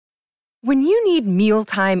When you need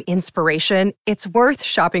mealtime inspiration, it's worth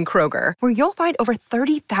shopping Kroger, where you'll find over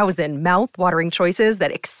 30,000 mouth-watering choices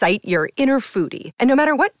that excite your inner foodie. And no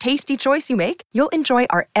matter what tasty choice you make, you'll enjoy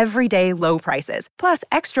our everyday low prices, plus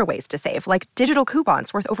extra ways to save, like digital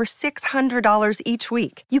coupons worth over $600 each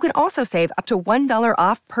week. You can also save up to $1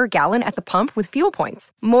 off per gallon at the pump with fuel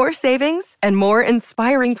points. More savings and more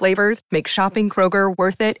inspiring flavors make shopping Kroger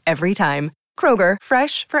worth it every time. Kroger,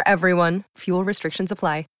 fresh for everyone. Fuel restrictions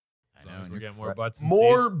apply. We're getting more butts and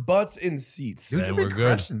more seats. butts in seats. Dude, you've been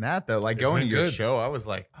crushing that though. Like It's going been to your good. show, I was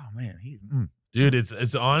like, oh man, Dude,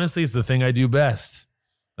 it's honestly, it's the thing I do best.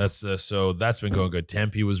 So that's been going good.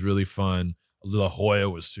 Tempe was really fun. La Jolla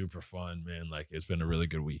was super fun, man. Like, it's been a really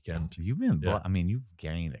good weekend. You've been, Yeah. I mean, you've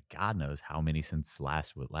gained God knows how many since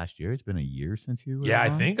last year. It's been a year since you were Yeah, I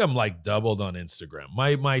on? think I'm like doubled on Instagram.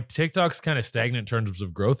 My TikTok's kind of stagnant in terms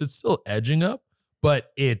of growth. It's still edging up,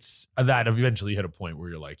 but it's that eventually hit a point where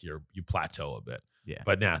you're like, you plateau a bit. Yeah.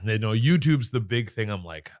 But now, YouTube's the big thing. I'm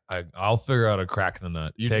like, I'll figure out how to crack the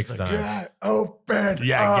nut. It takes time. Get open.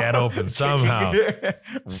 Yeah, get open somehow.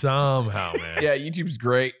 Somehow, man. Yeah, YouTube's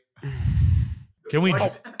great. Can we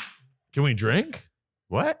drink?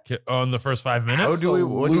 What? On the first 5 minutes? Oh, do we?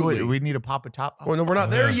 What do Absolutely. we need to pop a top? Oh, no, we're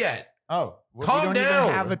not there yet. Oh, Calm we don't down.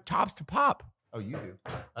 even have a tops to pop. Oh, you do.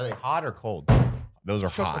 Are they hot or cold? Those are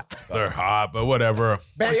hot. They're hot, but whatever.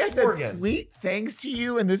 Betty, I swear said again. sweet things to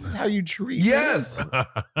you, and this is how you treat Yes.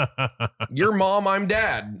 You're mom, I'm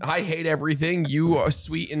dad. I hate everything. You are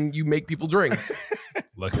sweet and you make people drinks.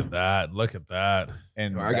 Look at that. Look at that.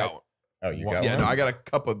 And I got one. Oh, you got Yeah, one? no, I got a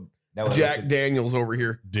cup of That was Jack like Daniels over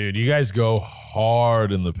here. Dude, you guys go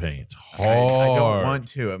hard in the paint. I Hard. don't want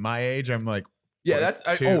to. At my age, I'm like, Yeah, that's.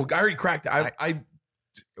 I already cracked it.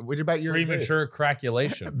 what about your Premature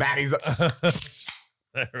craculation. Batty's.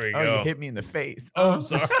 There we Oh, go. you hit me in the face. Oh, I'm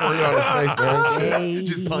sorry. squirted on his face, man.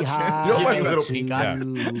 Just punch You him. know Give what? me a little pink eye.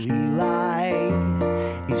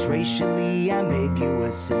 He's racially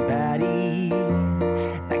ambiguous and batty.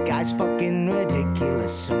 That guy's fucking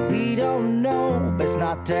ridiculous, and we don't know. Best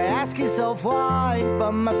not to ask yourself why.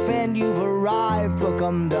 But my friend, you've arrived.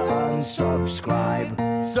 Welcome to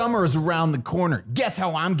unsubscribe. Summer's around the corner. Guess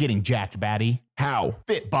how I'm getting jacked, Batty? How?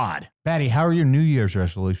 Fit bod. Batty, how are your New Year's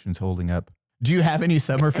resolutions holding up? Do you have any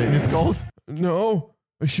summer fitness goals? No,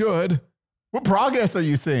 I should. What progress are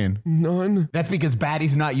you seeing? None. That's because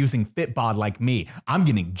Batty's not using Fitbod like me. I'm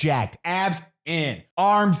getting jacked. Abs in.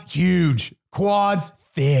 Arms huge. Quads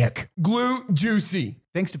thick. Glute juicy.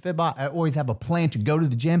 Thanks to Fitbod, I always have a plan to go to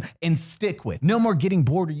the gym and stick with. No more getting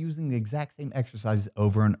bored or using the exact same exercises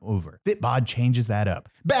over and over. Fitbod changes that up.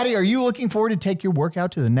 Batty, are you looking forward to take your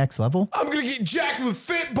workout to the next level? I'm gonna get jacked with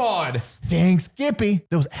Fitbod. Dang, Skippy.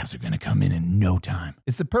 Those abs are going to come in no time.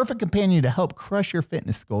 It's the perfect companion to help crush your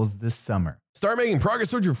fitness goals this summer. Start making progress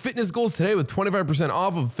towards your fitness goals today with 25%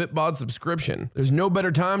 off of Fitbod subscription. There's no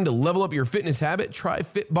better time to level up your fitness habit. Try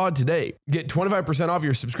Fitbod today. Get 25% off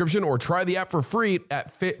your subscription or try the app for free at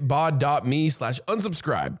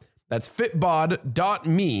fitbod.me/unsubscribe. That's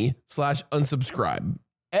fitbod.me/unsubscribe.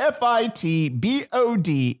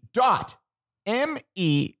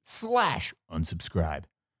 FITBOD.me/unsubscribe.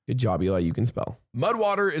 Good job, Eli. You can spell.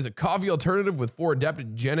 Mudwater is a coffee alternative with 4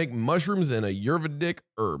 adaptogenic mushrooms and Ayurvedic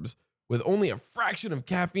herbs. With only a fraction of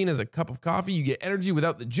caffeine as a cup of coffee, you get energy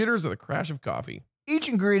without the jitters or the crash of coffee. Each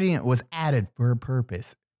ingredient was added for a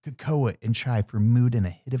purpose. Cocoa and chai for mood and a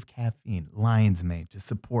hit of caffeine. Lion's mane to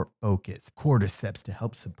support focus. Cordyceps to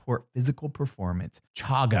help support physical performance.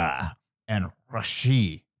 Chaga and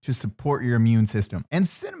reishi to support your immune system. And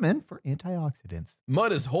cinnamon for antioxidants.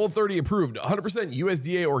 Mud is Whole30 approved, 100%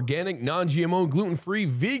 USDA organic, non-GMO, gluten-free,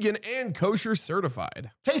 vegan, and kosher certified.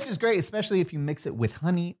 Taste is great, especially if you mix it with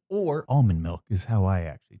honey or almond milk is how I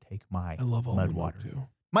actually take my I love mud almond water. milk too.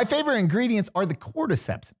 My favorite ingredients are the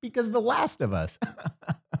cordyceps because The Last of Us.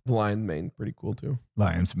 The lion mane, pretty cool too.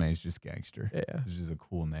 Lion's mane is just gangster. Yeah. This is a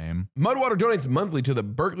cool name. Mudwater donates monthly to the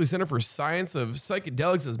Berkeley Center for Science of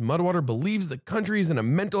Psychedelics as Mudwater believes the country is in a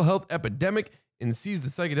mental health epidemic and sees the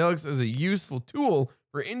psychedelics as a useful tool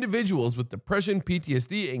for individuals with depression,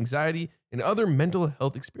 PTSD, anxiety, and other mental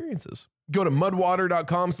health experiences. Go to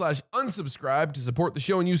mudwater.com/unsubscribe to support the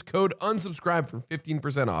show and use code unsubscribe for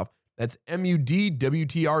 15% off. That's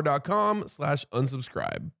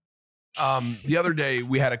mudwtr.com/unsubscribe. The other day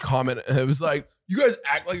we had a comment. It was like, "You guys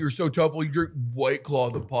act like you're so tough while you drink White Claw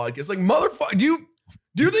on the podcast." Like, motherfucker, do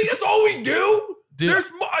you think that's all we do? Dude. There's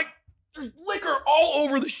liquor all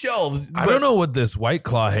over the shelves. I don't know what this White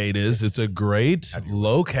Claw hate is. It's a great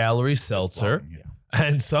low-calorie seltzer. Yeah.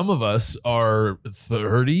 And some of us are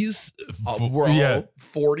 30s. We're all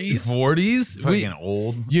 40s. 40s. Fucking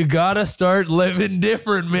old. You gotta start living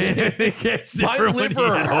different, man. It gets My different when liver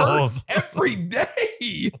you get hurts old. every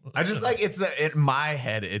day. I just like in my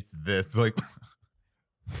head, it's this like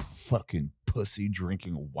fucking pussy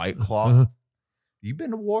drinking White Claw. You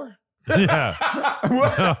been to war? Yeah.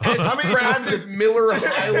 How many times This Miller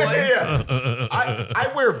High Life. Yeah.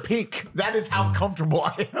 I wear pink. That is how comfortable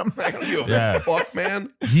I am. I don't give a Yeah. fuck, man.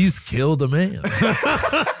 He's killed a man.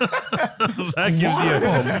 That gives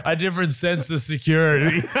you a different sense of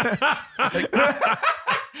security.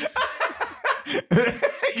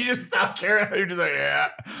 You just stop caring. You're just like, yeah.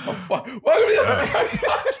 Oh, fuck. Welcome to the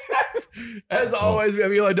podcast. As always, we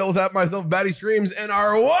have Eli Double Tap, myself, Batty Streams, and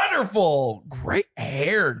our wonderful,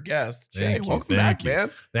 gray-haired guest, Jay. Thank you, Welcome thank back, you. man.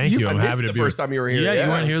 Thank you. I I'm missed happy to the be first time you were here. Yeah, you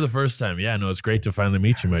weren't here the first time. Yeah, no, it's great to finally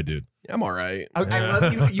meet you, my dude. I'm all right. I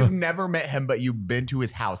love you. You've never met him, but you've been to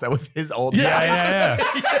his house. That was his old house. Yeah.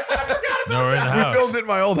 No, we're in the house. We filmed it in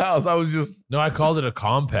my old house. I was just No, I called it a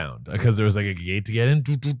compound because there was like a gate to get in.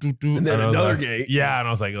 And then I was another like, gate. Yeah, and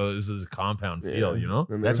I was like, oh, this is a compound feel, you know?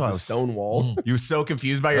 And That's why I the was- stone wall. You were so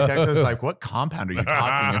confused by your text. I was like, what compound are you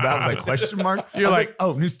talking about? I was like, question mark? You're I was like-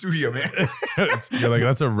 oh, new studio, man. You're like,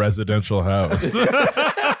 that's a residential house.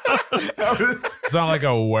 It's not like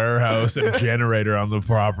a warehouse and generator on the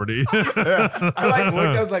property. I like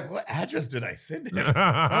looked, I was like, what address did I send him? Oh,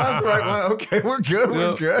 that's the right one. Okay, we're good.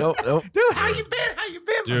 We're good. Nope. Dude, how you been? How you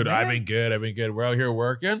been? Dude, my I've man? been good. I've been good. We're out here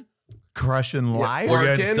working. Crushing life. We're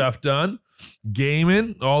getting Working. stuff done.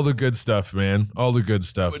 Gaming. All the good stuff, man. All the good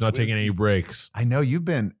stuff. Not taking any breaks. I know you've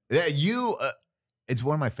been, it's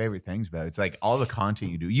one of my favorite things about it. It's like all the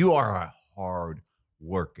content you do. You are a hard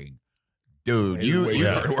working dude. You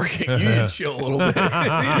Yeah. started working. You need to chill a little bit.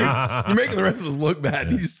 You're making the rest of us look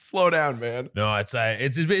bad. You just slow down, man. No, it's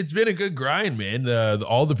been a good grind, man.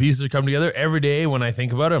 All the pieces come together every day. When I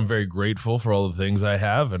think about it, I'm very grateful for all the things I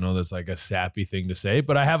have. I know that's like a sappy thing to say,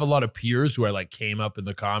 but I have a lot of peers who I like came up in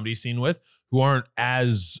the comedy scene with who aren't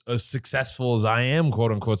as successful as I am,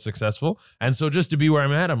 quote unquote successful. And so just to be where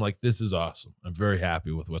I'm at, I'm like, this is awesome. I'm very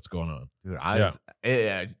happy with what's going on. Dude,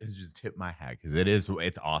 it just hit my hat because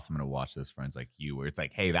it's awesome to watch those friends like you where it's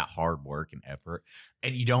like, hey, that hard work and effort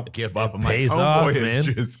and you don't give up. I'm like, pays oh off, boy, man. is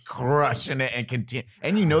just crushing it and continue.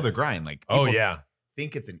 And you know the grind. Like, Oh people yeah.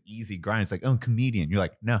 think it's an easy grind. It's like, oh, comedian. You're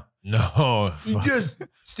like, no. No. You just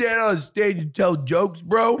stand on stage and tell jokes,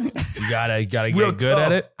 bro. You gotta get Real good tough.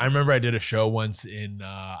 at it. I remember I did a show once in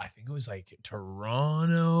I think it was like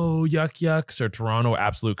Toronto Yuck Yucks or Toronto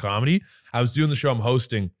Absolute Comedy. I was doing the show I'm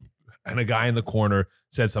hosting, and a guy in the corner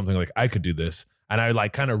said something like, I could do this. And I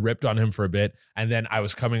like kind of ripped on him for a bit. And then I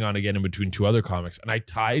was coming on again in between two other comics. And I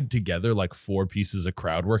tied together like 4 pieces of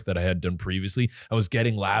crowd work that I had done previously. I was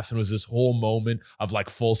getting laughs and it was this whole moment of like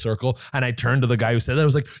full circle. And I turned to the guy who said that. I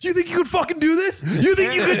was like, you think you could fucking do this? You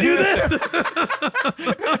think you could do this?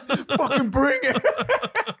 Fucking bring it.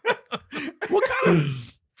 What kind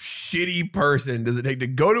of shitty person does it take to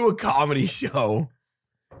go to a comedy show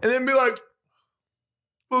and then be like,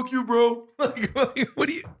 fuck you, bro? Like, what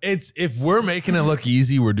do you? It's if we're making it look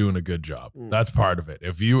easy, we're doing a good job. That's part of it.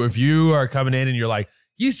 If you are coming in and you're like,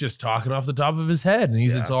 he's just talking off the top of his head and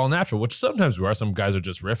it's all natural, which sometimes we are. Some guys are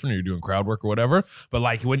just riffing or you're doing crowd work or whatever. But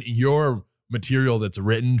like when your material that's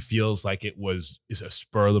written feels like is a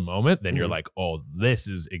spur of the moment, then you're like, oh, this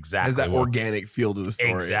is exactly Has that what, organic feel to the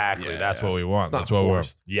story. exactly. Yeah, That's yeah. what we want. It's not That's what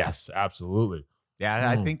forced. we're. Yes, absolutely.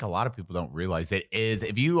 Yeah, I think a lot of people don't realize it is.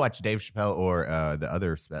 If you watch Dave Chappelle or the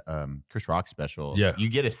other Chris Rock special, Yeah. you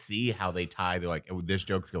get to see how they tie. They're like, oh, this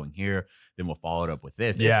joke's going here, then we'll follow it up with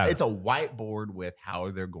this. Yeah. It's a whiteboard with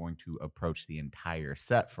how they're going to approach the entire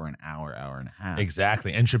set for an hour and a half.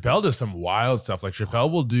 Exactly. And Chappelle does some wild stuff. Like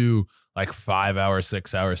Chappelle will do like 5-hour,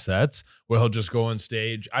 6-hour sets where he'll just go on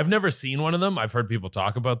stage. I've never seen one of them. I've heard people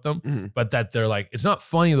talk about them, but that they're like, it's not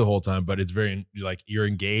funny the whole time, but it's very like you're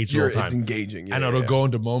engaged the whole It's time. engaging. Yeah, And it'll yeah. go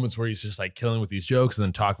into moments where he's just like killing with these jokes and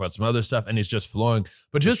then talk about some other stuff and he's just flowing.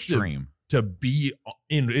 But just to, stream. to be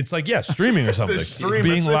in, it's like, yeah, streaming or something. stream,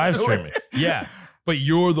 Being live essentially. streaming. Yeah. But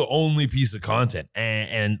you're the only piece of content.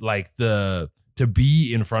 And like to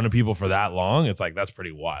be in front of people for that long, it's like, that's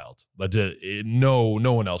pretty wild. But no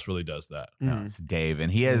one else really does that. No, it's Dave,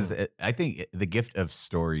 and he has. I think the gift of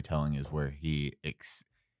storytelling is where he,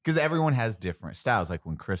 because everyone has different styles. Like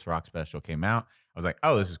when Chris Rock special came out, I was like,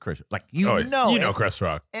 "Oh, this is Chris." Like you know Chris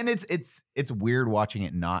Rock. and it's weird watching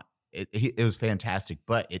it. Not it was fantastic,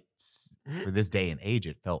 but it's for this day and age,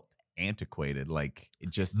 it felt antiquated. Like it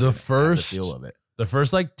just The didn't have first- feel of it. The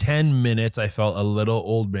first like 10 minutes, I felt a little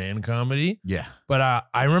old man comedy. Yeah, But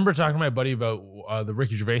I remember talking to my buddy about the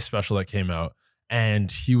Ricky Gervais special that came out.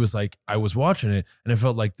 And he was like, I was watching it and I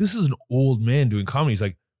felt like this is an old man doing comedy. He's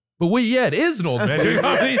like, but wait, yeah, it is an old man doing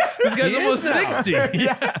comedy. This guy's almost 60.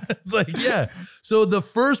 Yeah. It's like, yeah. So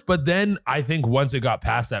but then I think once it got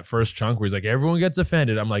past that first chunk where he's like, everyone gets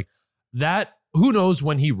offended, I'm like, that, who knows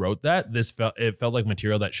when he wrote that? It felt like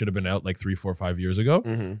material that should have been out like 3, 4, 5 years ago.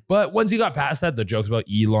 Mm-hmm. But once he got past that, the jokes about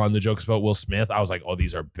Elon, the jokes about Will Smith, I was like, oh,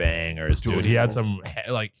 these are bangers, dude. He had some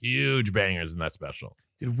like huge bangers in that special.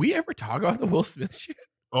 Did we ever talk about the Will Smith shit?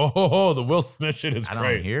 Oh, the Will Smith shit is I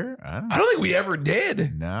great. don't hear. I I don't think we ever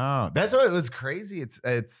did. No, that's what it was crazy.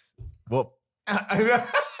 It's well,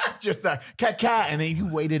 just that cat, and then you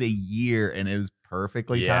waited a year, and it was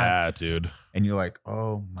perfectly timed. Yeah, dude. And you're like,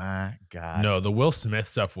 oh my god. No, the Will Smith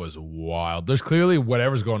stuff was wild. There's clearly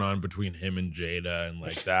whatever's going on between him and Jada and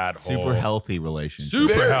like that super whole healthy relationship.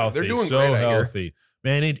 super healthy. They're doing so great, I hear. healthy.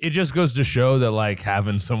 Man, it just goes to show that like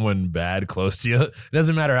having someone bad close to you, it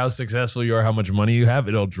doesn't matter how successful you are, how much money you have,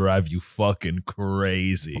 it'll drive you fucking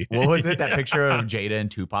crazy. What was it? That picture of Jada and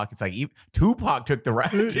Tupac? It's like Tupac took the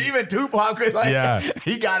right. Even Tupac was like,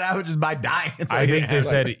 he got out just by dying. It's I like, think they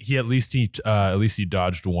said at least he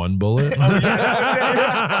dodged one bullet. at least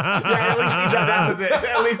that was it.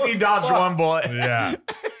 At least he dodged one bullet. Yeah.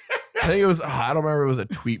 I think it was, I don't remember, it was a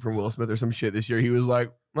tweet from Will Smith or some shit this year. He was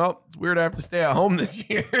like, well, it's weird I have to stay at home this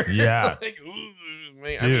year. Yeah. Like, ooh,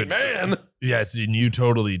 man, Dude. man. Yes, and you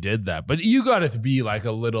totally did that. But you got to be like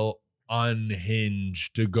a little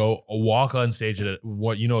unhinged to go walk on stage at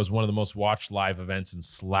what you know is one of the most watched live events and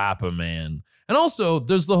slap a man. And also,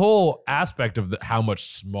 there's the whole aspect of how much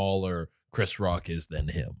smaller Chris Rock is than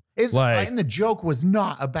him. And the joke was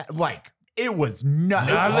not about it was not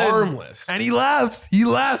Harmless. And he laughs. He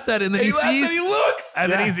laughs at it. And then he laughs sees. and he looks.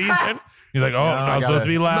 And then he sees it. He's like, oh, not supposed to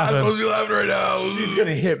be Not laughing. supposed to be laughing right now. She's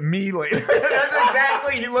gonna hit me later. That's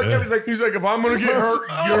exactly. He looked at me. He's like, if I'm gonna get hurt,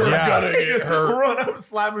 you're gonna get hurt. Run up,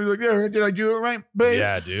 slap me. He's like, yeah, did I do it right, babe?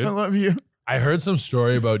 Yeah, dude. I love you. I heard some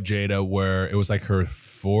story about Jada where it was like her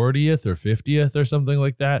 40th or 50th or something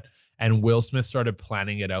like that. And Will Smith started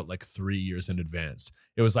planning it out like 3 years in advance.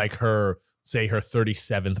 It was like her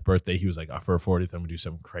 37th birthday. He was like, for her 40th, I'm gonna do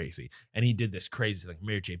something crazy. And he did this crazy, like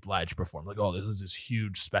Mary J. Blige performed. Like, oh, this was this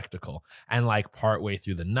huge spectacle. And like partway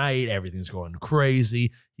through the night, everything's going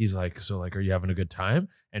crazy. He's like, so like, are you having a good time?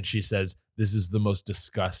 And she says, this is the most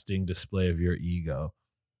disgusting display of your ego.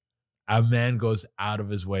 A man goes out of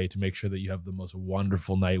his way to make sure that you have the most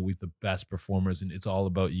wonderful night with the best performers, and it's all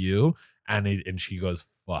about you. And she goes,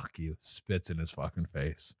 fuck you, spits in his fucking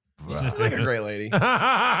face. She's like a great lady.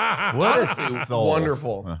 What a soul.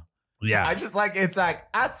 Wonderful. Yeah. I just like, it's like,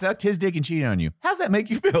 I sucked his dick and cheated on you. How's that make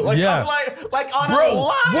you feel? Like, Yeah. I'm like on Bro, a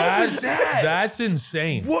line. what was that? That's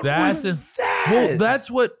insane. What that's was that? Well,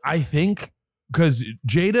 that's what I think, because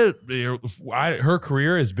Jada, her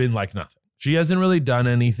career has been like nothing. She hasn't really done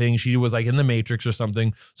anything. She was like in the Matrix or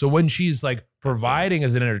something. So when she's like providing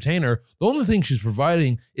as an entertainer, the only thing she's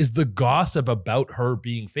providing is the gossip about her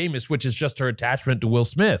being famous, which is just her attachment to Will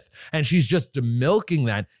Smith. And she's just milking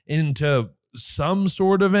that into some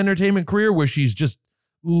sort of entertainment career where she's just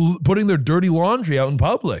putting their dirty laundry out in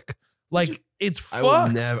public. Like, it's fucked. I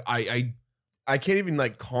will never. I can't even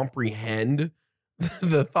like comprehend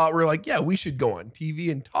the thought. We're like, yeah, we should go on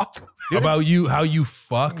TV and talk about you, how you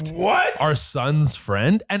fucked what our son's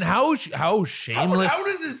friend, and how shameless. How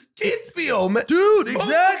does this kid feel, man? Dude, Both of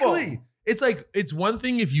exactly. them. It's like, it's one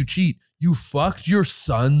thing if you cheat. You fucked your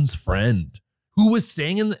son's friend who was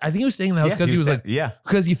staying in, I think he was staying in the house because he was like,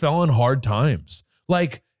 because he fell on hard times.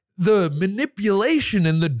 Like, the manipulation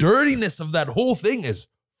and the dirtiness of that whole thing is,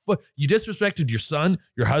 you disrespected your son,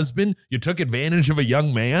 your husband, you took advantage of a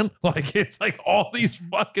young man. Like, it's like all these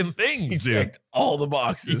fucking things, He dude. checked all the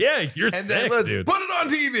boxes. Yeah, you're And then sick, let's dude. put it on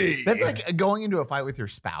TV. That's like going into a fight with your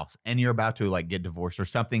spouse and you're about to like get divorced or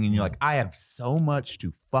something. And you're like, I have so much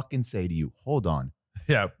to fucking say to you. Hold on.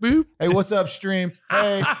 Yeah. Boop. Hey, what's up, stream?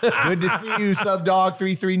 Hey, good to see you, Subdog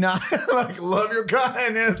 339. Like, love your guy.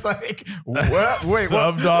 And it's like, what? Wait,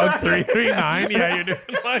 Subdog 339. Yeah, you're doing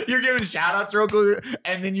like, you're giving shout outs real quick,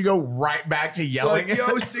 and then you go right back to yelling. Like,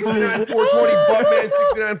 yo, 69 420, Buttman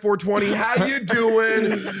 69 420. How you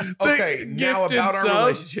doing? Okay, now gifted about our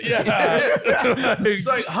subs? relationship. Yeah. It's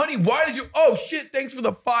like, honey, why did you? Oh shit! Thanks for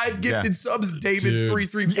the 5 gifted subs, David Dude.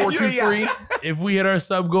 33423. If we hit our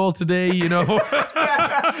sub goal today, you know.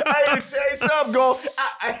 Hey, sub goal. Dude,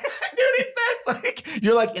 it's like,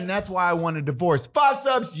 you're like, and that's why I want a divorce. 5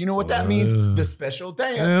 subs. You know what that means? The special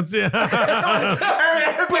dance. That's yeah.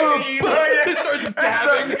 It starts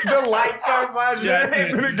dabbing. The lights start flashing, Yeah,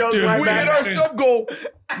 and then it goes dude, right We back. hit our sub goal.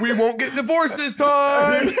 We won't get divorced this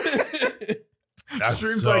time. That's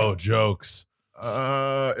Stream's so like- jokes.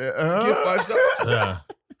 Give 5 stars. Yeah.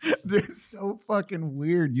 They're so fucking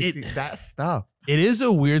weird. You see that stuff. It is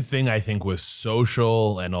a weird thing, I think, with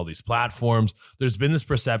social and all these platforms. There's been this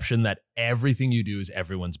perception that everything you do is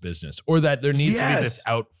everyone's business, or that there needs to be this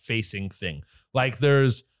out-facing thing. Like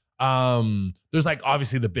there's like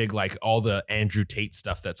obviously the big, like all the Andrew Tate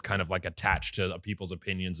stuff that's kind of like attached to people's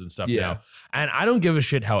opinions and stuff now. And I don't give a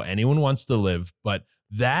shit how anyone wants to live, but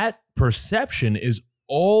that perception is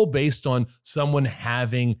all based on someone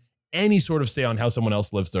having any sort of say on how someone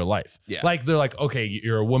else lives their life. Yeah. Like they're like, okay,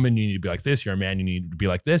 you're a woman, you need to be like this. You're a man, you need to be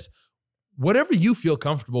like this. Whatever you feel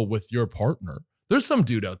comfortable with your partner. There's some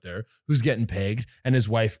dude out there who's getting pegged and his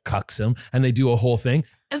wife cucks him and they do a whole thing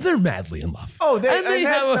and they're madly in love. Oh, that's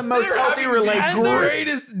the most healthy relationship.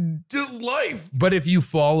 Greatest life. But if you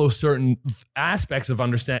follow certain aspects of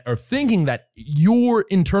understand or thinking that your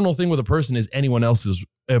internal thing with a person is anyone else's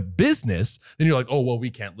business, then you're like, oh, well, we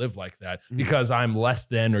can't live like that because I'm less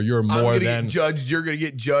than or you're more than. Get judged. You're going to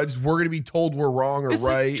get judged. We're going to be told we're wrong or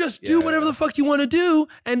right. Like, just do whatever the fuck you want to do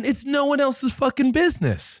and it's no one else's fucking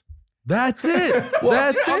business. That's it.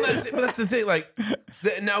 Well, but that's the thing. Like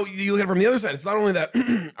now you look at it from the other side. It's not only that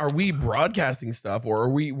are we broadcasting stuff or are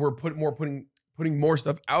we're putting more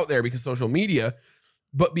stuff out there because social media,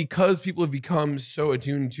 but because people have become so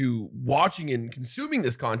attuned to watching and consuming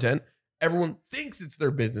this content, everyone thinks it's their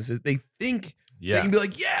business. They think they can be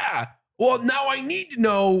like, yeah, well, now I need to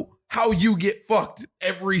know how you get fucked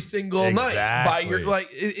every single night by your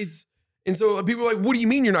it's. And so people are like, what do you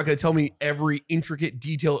mean you're not going to tell me every intricate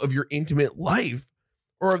detail of your intimate life?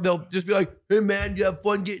 Or they'll just be like, hey man, you have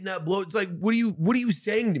fun getting that blow. It's like, what are you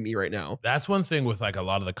saying to me right now? That's one thing with like a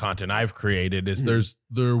lot of the content I've created is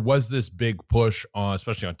there was this big push on,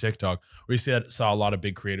 especially on TikTok, where you saw a lot of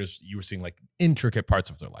big creators, you were seeing like intricate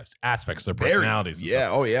parts of their lives, aspects of their personalities.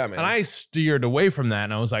 Yeah. Oh yeah, man. And I steered away from that.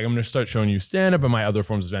 And I was like, I'm going to start showing you stand up and my other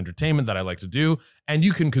forms of entertainment that I like to do. And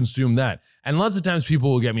you can consume that. And lots of times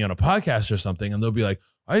people will get me on a podcast or something and they'll be like,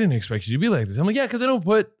 I didn't expect you to be like this. I'm like, yeah, because I don't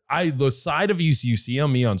the side of you see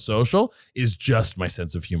on me on social is just my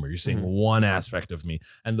sense of humor. You're seeing one aspect of me.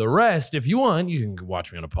 And the rest, if you want, you can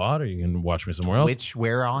watch me on a pod or you can watch me somewhere else. Which,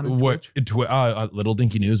 where on Twitch? Little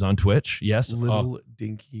Dinky News on Twitch. Yes. Little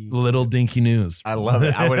Dinky News. I love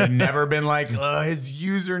it. I would have never been like, his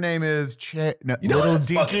username is Little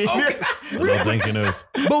Dinky. Little Dinky News.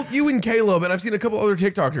 Both you and Caleb, and I've seen a couple other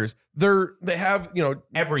TikTokers, they have,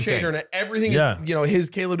 everything. Everything is, his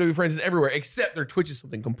Caleb W. Friends is everywhere, except their Twitch is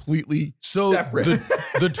something completely separate.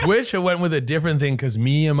 The Twitch, I went with a different thing because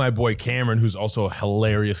me and my boy Cameron, who's also a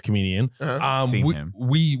hilarious comedian,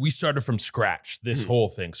 we started from scratch this whole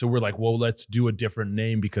thing. So we're like, well, let's do a different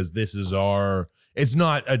name because this is it's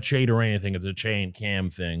not a Che Durena thing, it's a Che and Cam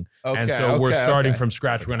thing. And so we're starting from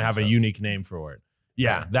scratch. We're going to have a unique name for it.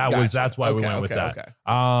 Yeah, that's why we went with that.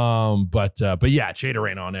 Okay. But yeah, Che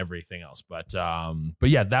Durena on everything else. But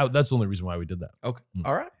yeah, that's the only reason why we did that. Okay.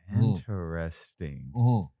 All right. Interesting.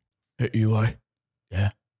 Hey, Eli. Yeah.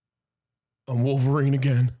 I'm Wolverine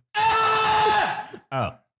again.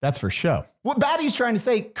 Oh, that's for show. What Batty's trying to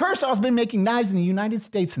say, Kershaw's been making knives in the United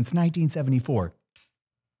States since 1974.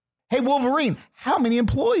 Hey, Wolverine, how many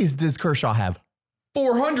employees does Kershaw have?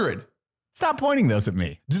 400. Stop pointing those at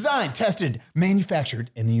me. Designed, tested, manufactured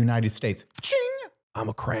in the United States. Ching! I'm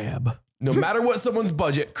a crab. No matter what someone's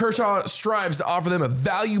budget, Kershaw strives to offer them a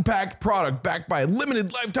value-packed product backed by a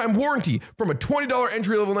limited lifetime warranty, from a $20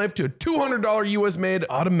 entry-level knife to a $200 US-made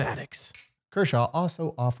automatics. Kershaw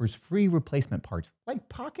also offers free replacement parts like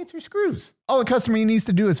pockets or screws. All the customer needs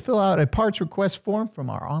to do is fill out a parts request form from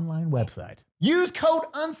our online website. Use code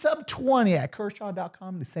UNSUB20 at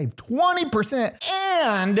Kershaw.com to save 20%.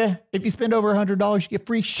 And if you spend over $100, you get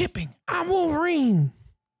free shipping. I'm Wolverine.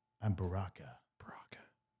 I'm Baraka.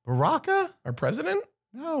 Baraka? Our president?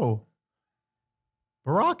 No.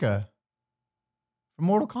 Baraka. From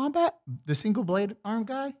Mortal Kombat? The single blade arm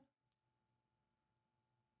guy?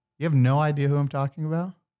 You have no idea who I'm talking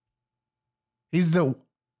about? He's the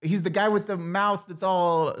guy with the mouth that's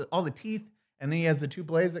all the teeth, and then he has the two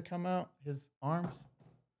blades that come out his arms.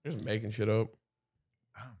 You're just making shit up.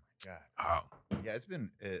 Oh my god. Oh. Yeah, it's been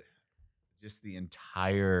just the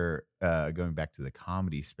entire going back to the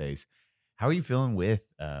comedy space. How are you feeling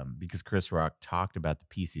with because Chris Rock talked about the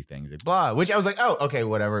PC things, like blah, which I was like, oh, okay,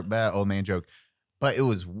 whatever, old man joke. But it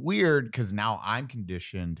was weird because now I'm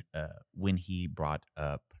conditioned when he brought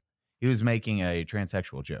up, he was making a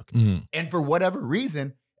transsexual joke. Mm-hmm. And for whatever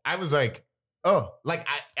reason, I was like, oh, like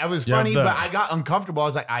I was funny, but I got uncomfortable. I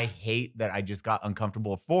was like, I hate that I just got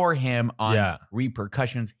uncomfortable for him on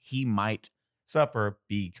repercussions he might suffer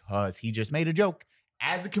because he just made a joke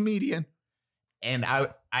as a comedian. And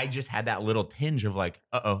I just had that little tinge of like,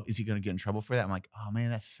 is he going to get in trouble for that? I'm like, oh man,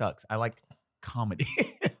 that sucks. I like comedy.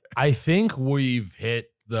 I think we've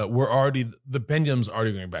hit the pendulum's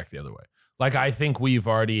already going back the other way. Like, I think we've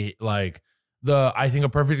already I think a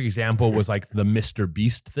perfect example was like the Mr.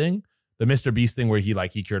 Beast thing. The Mr. Beast thing where he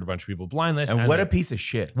cured a bunch of people with blindness. And what a piece of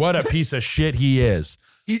shit. What a piece of shit he is.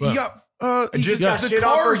 He got just got shit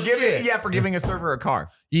on for giving a server a car.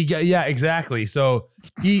 Yeah, exactly. So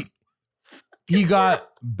he got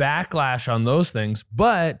backlash on those things,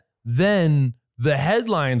 but then the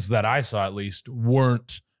headlines that I saw at least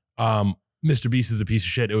weren't Mr. Beast is a piece of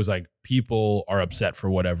shit. It was like people are upset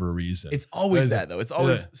for whatever reason. It's always that though. It's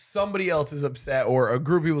always somebody else is upset or a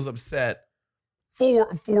group of people's upset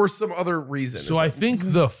for some other reason. So I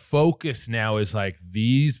think the focus now is like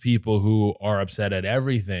these people who are upset at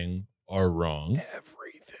everything are wrong.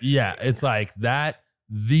 Everything. Yeah, it's like that.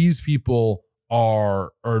 These people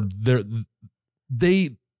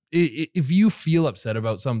if you feel upset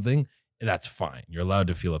about something, that's fine. You're allowed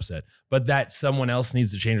to feel upset. But that someone else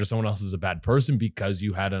needs to change or someone else is a bad person because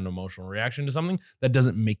you had an emotional reaction to something, that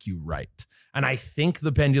doesn't make you right. And I think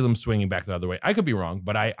the pendulum's swinging back the other way. I could be wrong,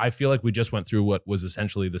 but I feel like we just went through what was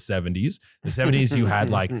essentially the 70s. The 70s, you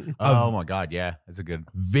had like oh my God, yeah. That's a good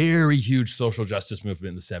very huge social justice movement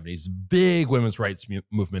in the 70s, big women's rights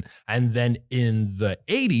movement. And then in the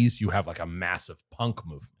 80s, you have like a massive punk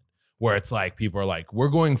movement where it's like people are like, we're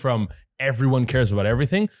going from everyone cares about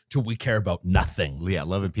everything to we care about nothing. Yeah,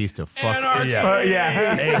 love and peace to fuck.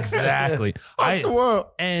 Yeah, exactly.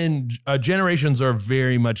 Generations are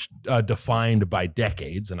very much defined by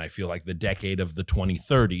decades, and I feel like the decade of the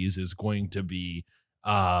 2030s is going to be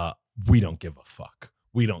we don't give a fuck.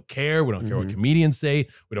 We don't care. We don't care what comedians say.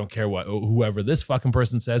 We don't care what whoever this fucking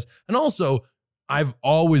person says. And also, I've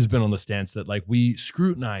always been on the stance that like we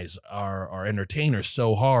scrutinize our entertainers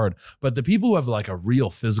so hard, but the people who have like a real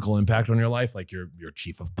physical impact on your life, like your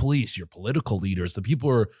chief of police, your political leaders, the people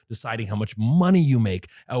who are deciding how much money you make,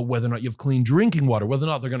 whether or not you have clean drinking water, whether or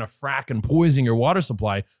not they're going to frack and poison your water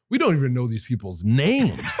supply. We don't even know these people's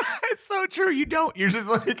names. It's so true. You don't. You're just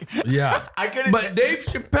like, yeah. But Dave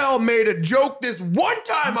Chappelle made a joke this one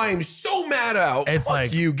time I am so mad at. It's Fuck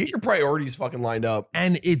like you get your priorities fucking lined up.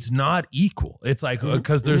 And it's not equal. It's like,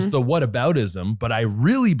 because there's the whataboutism, but I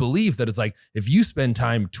really believe that it's like, if you spend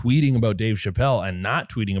time tweeting about Dave Chappelle and not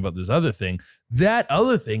tweeting about this other thing, that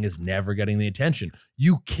other thing is never getting the attention.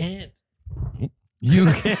 You can't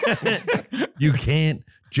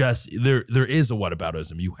just, there is a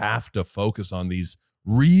whataboutism. You have to focus on these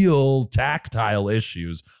real tactile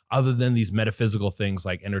issues other than these metaphysical things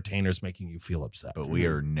like entertainers making you feel upset. But we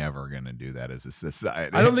are never going to do that as a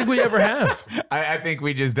society. I don't think we ever have. I think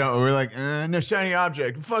we just don't. We're like, no shiny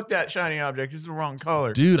object. Fuck that shiny object. It's the wrong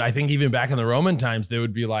color. Dude, I think even back in the Roman times, they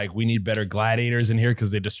would be like, we need better gladiators in here because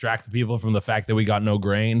they distract the people from the fact that we got no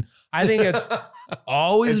grain. I think it's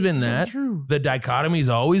always been that. True. The dichotomy's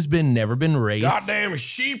always been, never been race. Goddamn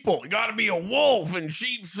sheeple. You got to be a wolf and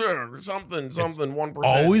sheep or something, 1%.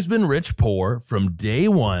 Always been rich, poor from day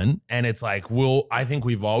one. And it's like, I think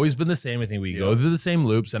we've always been the same. I think we go through the same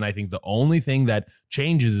loops. And I think the only thing that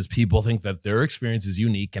changes is people think that their experience is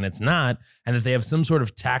unique and it's not, and that they have some sort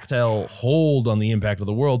of tactile hold on the impact of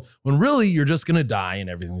the world, when really you're just going to die and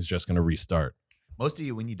everything's just going to restart. Most of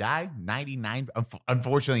you, when you die,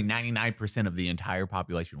 unfortunately, 99% of the entire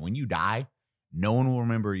population, when you die, no one will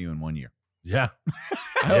remember you in 1 year. Yeah.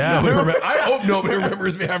 I hope nobody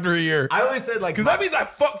remembers me after a year. I always said like, because that means I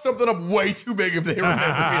fucked something up way too big if they remember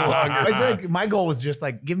me longer. I said like, my goal was just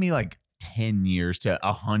like, give me like 10 years to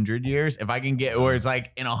 100 years. If I can get where it's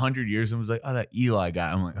like in 100 years, and it was like, oh, that Eli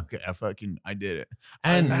guy. I'm like, okay, I did it.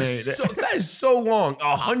 And that is so long.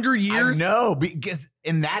 100 years? No, because,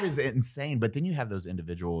 and that is insane. But then you have those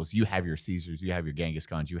individuals, you have your Caesars, you have your Genghis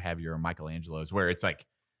Khans, you have your Michelangelos, where it's like,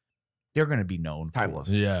 they're going to be known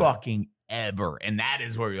timeless. For fucking ever. And that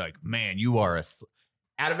is where you're like, man, you are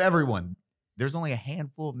out of everyone, there's only a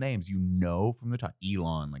handful of names you know from the top.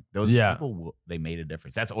 Elon, like those people, they made a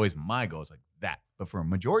difference. That's always my goal. It's like that. But for a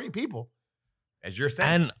majority of people, as you're saying.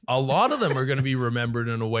 And a lot of them are going to be remembered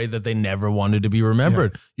in a way that they never wanted to be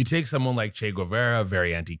remembered. Yeah. You take someone like Che Guevara,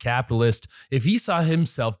 very anti-capitalist. If he saw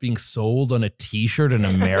himself being sold on a t-shirt in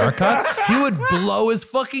America, he would blow his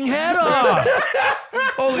fucking head off.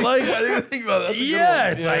 Holy shit, I didn't even think about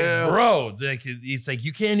that. Bro, it's like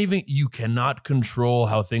you cannot control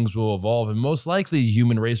how things will evolve. And most likely the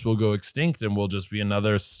human race will go extinct and will just be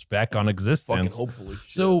another speck on existence. Fucking hopefully.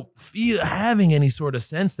 So having any sort of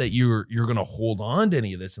sense that you're going to hold on to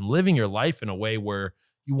any of this and living your life in a way where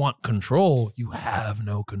you want control, you have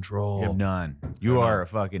no control. You have none. You are a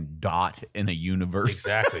fucking dot in a universe.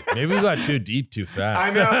 Exactly. Maybe we got too deep too fast.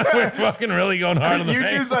 I know. We're fucking really going hard on the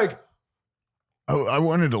YouTube's paint. like, oh, I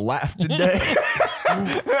wanted to laugh today.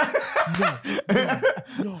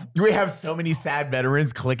 We have so many sad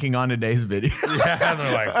veterans clicking on today's video. Yeah, and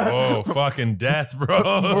they're like, whoa, fucking death,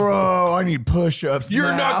 bro. Bro, I need push-ups.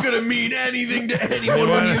 You're now. not gonna mean anything to anyone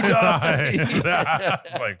when you die.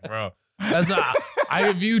 It's like, bro. That's not,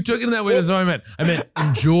 if you took it in that way, that's what I meant. I meant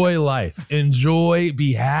enjoy life. Enjoy,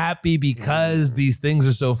 be happy because these things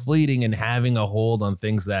are so fleeting, and having a hold on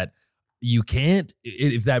things that you can't,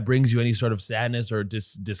 if that brings you any sort of sadness or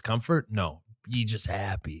discomfort, no. Be just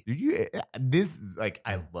happy. This is like,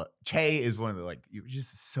 I love Che is one of the, like, you're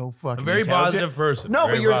just so fucking A very intelligent. positive person. No,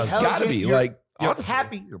 Very but you're positive. intelligent. Gotta be, you're, like, you're honestly.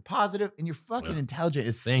 happy, you're positive, and you're fucking intelligent.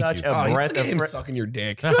 It's Thank such you. a breath of him fresh. sucking your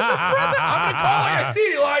dick. I'm gonna call like I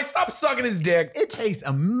see Eli. Stop sucking his dick. It tastes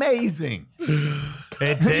amazing.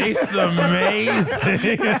 It tastes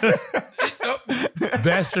amazing.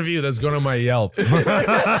 Best review that's going on my Yelp. Che's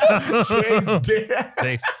dick.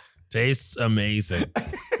 Tastes amazing.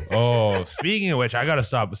 Oh, speaking of which, I gotta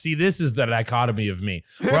stop. See, this is the dichotomy of me,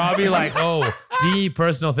 where I'll be like, oh, deep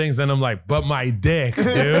personal things, then I'm like, but my dick,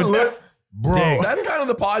 dude. Bro, Dick. That's kind of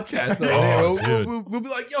the podcast, though. Oh, We'll be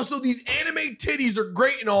like, yo, so these anime titties are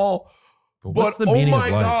great and all, But but what's the oh meaning my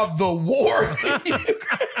of life? god, the war.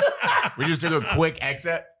 we just took a quick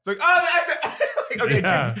exit. It's like, oh, the exit. Okay,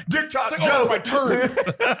 Yeah. dick talk. It's like, oh, it's my turn.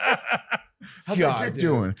 How's God, that dick dude.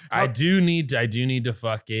 doing? I do need to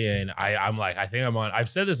fucking, I'm like, I think I'm on, I've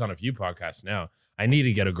said this on a few podcasts now. I need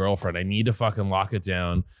to get a girlfriend. I need to fucking lock it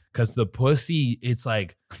down, because the pussy, it's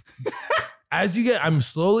like, as you get, I'm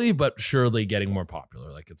slowly but surely getting more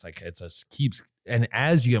popular. Like it's keeps, and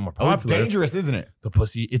as you get more Oh, it's popular, dangerous, isn't it? the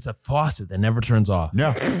pussy, it's a faucet that never turns off. No.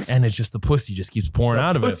 And it's just the pussy just keeps pouring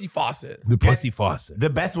out of Pussy it. faucet. The pussy faucet. The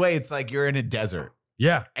best way, it's like you're in a desert.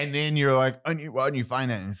 Yeah. And then you're like, and you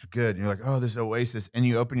find that and it's good. And you're like, oh, this oasis. And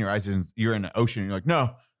you open your eyes and you're in the ocean. And you're like,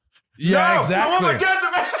 no. Yeah, No, exactly. I want my desert.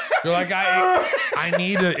 You're like, I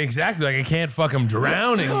need to, exactly. Like I can't fuck, I'm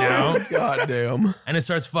drowning now. God damn. And it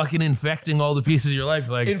starts fucking infecting all the pieces of your life.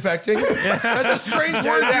 Like, Infecting? That's a strange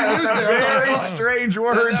word Yeah, you used that's a there. very strange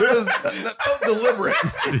word. That was deliberate.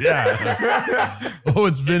 yeah. Oh,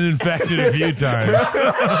 it's been infected a few times.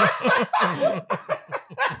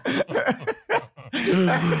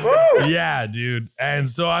 Yeah, dude. And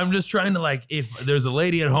so I'm just trying to, like, if there's a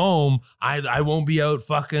lady at home, I won't be out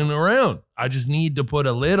fucking around. I just need to put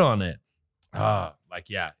a lid on it. Like,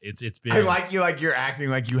 yeah, it's been. I like you, like you're acting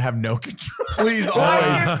like you have no control. Please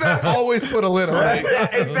Always. always put a lid on it.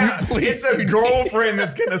 It's a girlfriend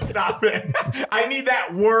that's gonna stop it. I need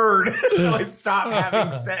that word so I stop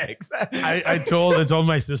having sex. I told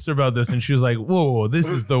my sister about this, and she was like, whoa, this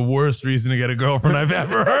is the worst reason to get a girlfriend I've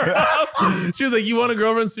ever heard of. She was like, you want a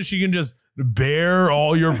girlfriend so she can just bear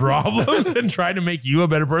all your problems and try to make you a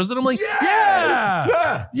better person? I'm like,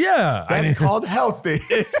 yeah. That's called healthy.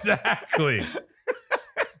 Exactly.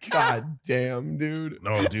 God damn, dude.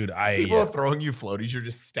 No, dude, People are throwing you floaties, you're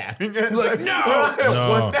just stabbing it. Like, no.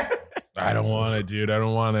 No, I don't want it, dude. I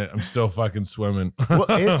don't want it. I'm still fucking swimming. Well,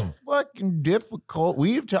 it's fucking difficult.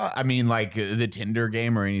 We've talked, I mean, like the Tinder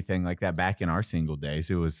game or anything like that back in our single days,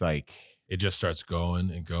 it was like, It just starts going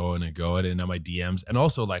and going and going, and now my DMs, and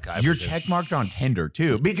also like you're check marked on Tinder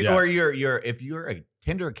too, because Yes. or if your a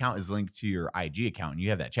Tinder account is linked to your IG account and you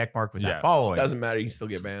have that check mark with Yeah. that following. Doesn't matter. You can still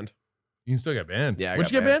get banned. You can still get banned. Yeah, I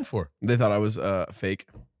What'd got you get banned for? They thought I was fake.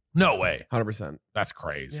 No way. 100%. That's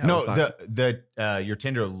crazy. Yeah. No, it's the your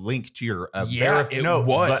Tinder link to your Yeah, it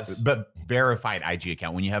was. but verified IG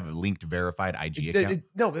account. When you have a linked verified IG account,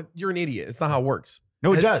 No, you're an idiot. It's not how it works.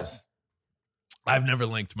 no, it does. I've never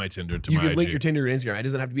linked my Tinder to You my can link IG. your Tinder and Instagram. It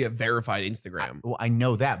doesn't have to be a verified Instagram. Well, I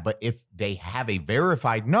know that, but if they have a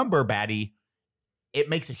verified number, Batty, it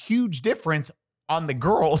makes a huge difference on the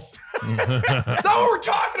girls. That's not what we're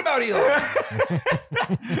talking about, Eli.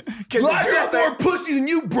 Because I got more pussy than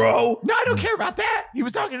you, bro. no, I don't care about that. He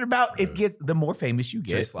was talking about it gets the more famous you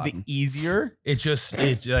Jay get, slap the him. easier.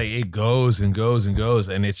 It goes and goes and goes,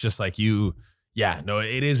 and it's just like you. Yeah, no,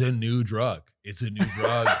 it is a new drug. It's a new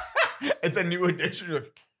drug. It's a new addiction.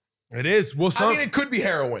 It is. Well, I mean, it could be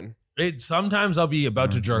heroin. sometimes I'll be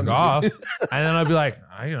about to jerk off, and then I'll be like,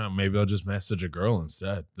 I don't know, maybe I'll just message a girl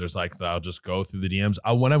instead. There's like, I'll just go through the DMs.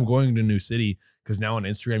 When I'm going to a new city, because now on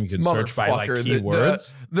Instagram you can search by like Motherfucker,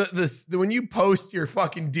 keywords. The when you post your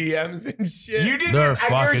fucking DMs and shit. You did They're this. I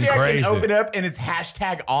guarantee fucking I crazy. can open up and it's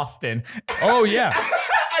hashtag Austin. Oh yeah,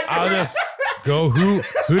 I'll just go, who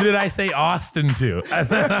did I say Austin to? And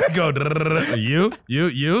then I go, you.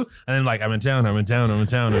 And then like, I'm in town.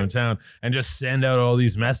 And just send out all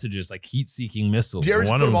these messages, like heat-seeking missiles. Do you ever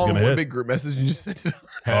just One put of them them's all in going to one hit. big group message and just send it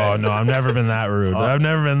Oh, no, I've never been that rude. I've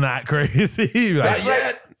never been that crazy. Like, Not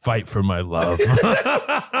yet. Fight for my love.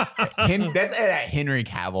 That's that Henry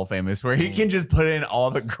Cavill famous where he can just put in all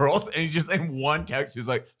the girls and he's just in one text. He's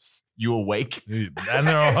like, you awake? And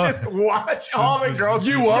they're all, Just watch all the girls.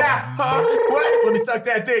 You up? Yeah. What? Let me suck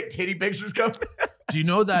that dick. Titty pictures coming. do you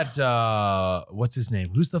know that, what's his name?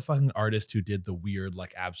 Who's the fucking artist who did the weird,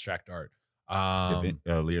 like, abstract art?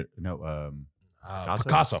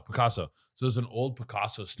 Picasso. So there's an old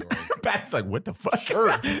Picasso story. Pat's like, what the fuck?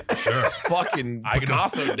 Sure. Fucking I can-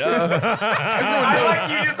 Picasso, duh. I like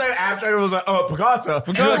you just said abstract. I was like, oh, Picasso.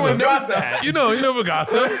 Everyone knows that. You know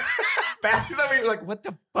Picasso. Pat's over here like, what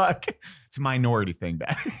the fuck? It's a minority thing,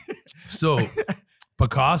 Pat. So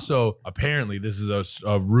Picasso, apparently, this is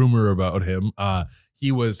a rumor about him.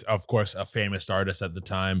 He was, of course, a famous artist at the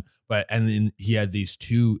time, and then he had these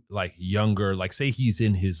two like younger, like say he's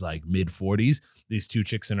in his like mid 40s, these two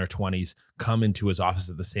chicks in her 20s come into his office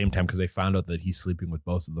at the same time because they found out that he's sleeping with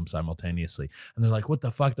both of them simultaneously. And they're like, what the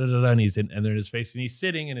fuck? And he's in, and they're in his face, and he's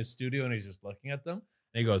sitting in his studio and he's just looking at them.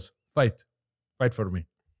 And he goes, fight for me.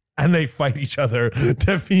 And they fight each other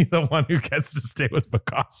to be the one who gets to stay with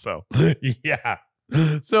Picasso. Yeah.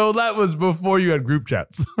 So that was before you had group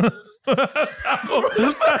chats. That's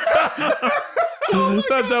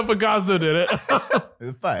how Picasso did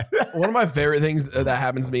it. One of my favorite things that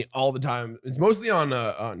happens to me all the time is mostly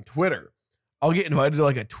on Twitter. I'll get invited to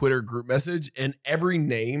like a Twitter group message, and every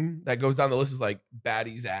name that goes down the list is like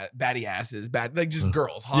baddie asses, like just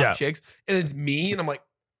girls, hot chicks, and it's me, and I'm like,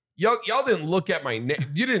 y'all didn't look at my name.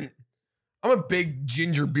 You didn't. I'm a big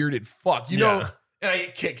ginger bearded fuck, you know. And I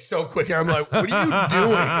get kicked so quick, and I'm like, what are you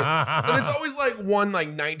doing? And it's always like one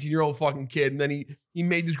like 19-year-old fucking kid, and then he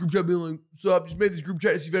made this group chat being like, what's up? Just made this group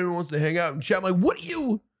chat to see if anyone wants to hang out and chat. I'm like, what do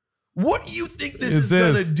you think this is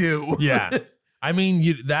gonna do? Yeah. I mean,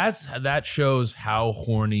 that shows how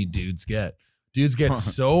horny dudes get. Dudes get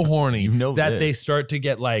so horny that they start to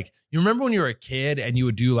get like, you remember when you were a kid and you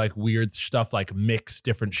would do like weird stuff like mix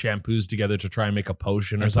different shampoos together to try and make a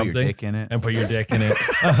potion or something? Put your dick in it. And put your dick in it.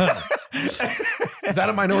 Is that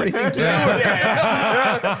a minority thing too?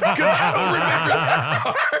 Yeah. Because I don't remember that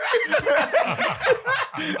part.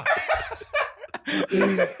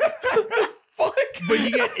 Fuck. But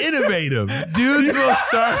you get innovative. Dudes will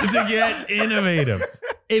start to get innovative.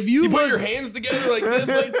 If you put look, your hands together like this,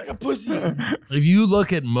 like it's like a pussy. if you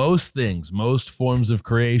look at most things, most forms of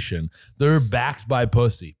creation, they're backed by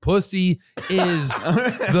pussy. Pussy is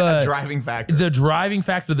the driving factor. The driving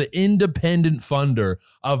factor, the independent funder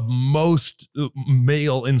of most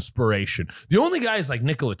male inspiration. The only guy is like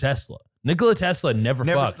Nikola Tesla. Nikola Tesla never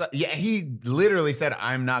fucked. He literally said,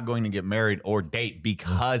 I'm not going to get married or date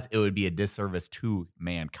because it would be a disservice to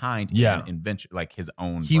mankind. Yeah. Invention, like his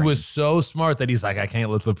own. He brain. was so smart that he's like, I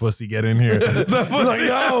can't let the pussy get in here. The pussy,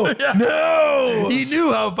 no. He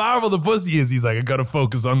knew how powerful the pussy is. He's like, I got to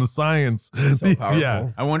focus on the science. So powerful. Yeah.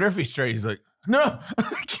 I wonder if he's straight. He's like, no.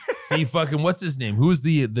 See, fucking, what's his name? Who's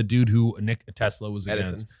the dude who Tesla was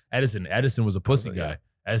against? Edison was a pussy guy.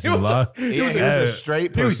 Edison He was a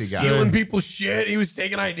straight He was pussy guy. stealing people's shit. He was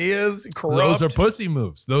taking ideas. Corrupt. Those are pussy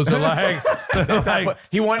moves. Those are like,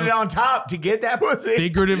 He wanted it on top to get that pussy.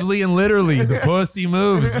 figuratively and literally, the pussy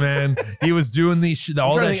moves, man. He was doing these shit.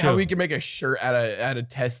 All I'm trying to that think shit. how we can make a shirt out of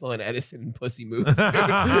Tesla and Edison pussy moves.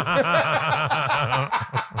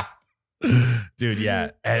 Dude,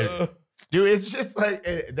 yeah. And Dude, it's just like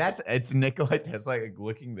it's Nikola Tesla like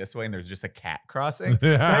looking this way, and there's just a cat crossing.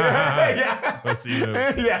 Yeah, pussy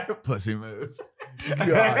moves. Yeah, pussy moves. God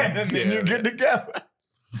and then damn you're it. good to go.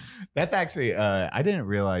 That's actually I didn't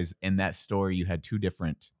realize in that story you had two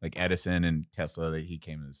different like Edison and Tesla that he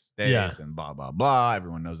came to the States and blah blah blah.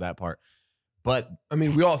 Everyone knows that part. But I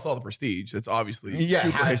mean, we all saw The Prestige. That's obviously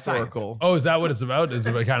super high historical. Oh, is that what it's about? Is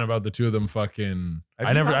it kind of about the two of them fucking?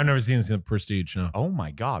 I've never seen the Prestige. No. oh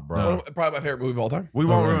my god, bro. Probably my favorite movie of all time. We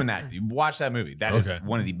won't ruin that. You watch that movie. That is Okay.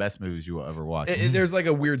 one of the best movies you will ever watch. There's like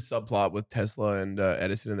a weird subplot with Tesla and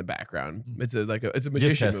Edison in the background. It's a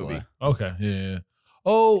magician Tesla. movie. Okay. Yeah.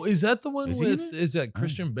 Oh, is that the one Is he in with? it? Is that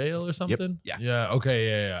Christian Bale or something? Yeah. Yeah. Okay.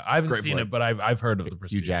 Yeah. I haven't Great seen flick. it, but I've heard of the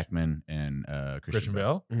Prestige. Hugh Jackman and Christian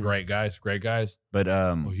Bale. Mhm. Great guys. But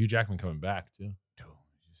Oh, Hugh Jackman coming back too.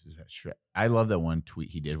 I love that one tweet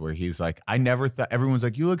he did where he's like, I never thought, everyone's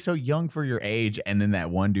like, you look so young for your age. And then that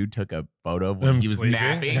one dude took a photo of when Him he was sleeping?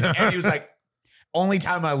 napping. And he was like, only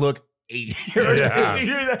time I look 8 years.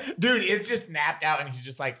 Yeah. Dude, it's just napped out and he's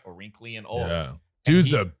just like wrinkly and old. Yeah.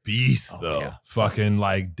 Dude's a beast, Oh, though. yeah. Fucking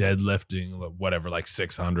like deadlifting, whatever, like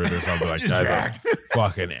 600 or something like Just that. jacked.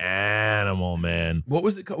 Fucking animal, man. What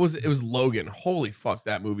was it called? It was Logan. Holy fuck,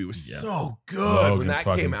 that movie was Yeah. so good Logan's when that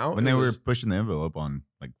fucking- came out. When they it were was- pushing the envelope on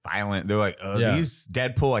like violent, they're like, Yeah. these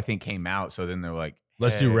Deadpool, I think, came out. So then they're like,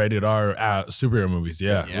 Let's do hey. rated R superhero movies.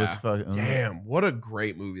 Yeah. Yeah. It was fucking- Damn, what a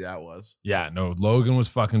great movie that was. Yeah, no, Logan was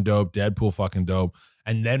fucking dope. Deadpool fucking dope.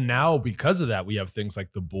 And then now, because of that, we have things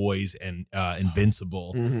like The Boys and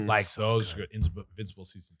Invincible. Mhm. Like those good. Invincible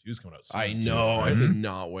season 2 is coming out soon. I too, know. I right? could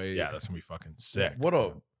not wait. Yeah, that's gonna be fucking sick. What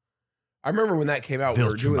a. I remember when that came out, we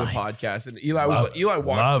were doing a Viltrumites. podcast, and Eli was Love like, it. Eli Love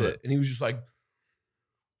watched it. it, and he was just like,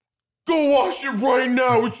 "Go watch it right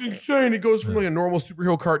now! It's insane!" It goes from like a normal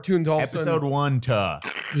superhero cartoon to all of a Episode sudden 1 to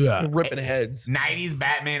Yeah. ripping heads. 90s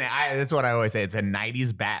Batman. That's what I always say. It's a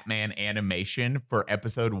 90s Batman animation for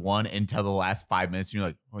episode 1 until the last 5 minutes. And you're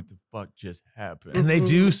like, what the fuck just happened? And they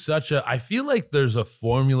do such a. I feel like there's a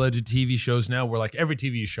formula to TV shows now where like every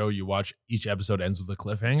TV show you watch, each episode ends with a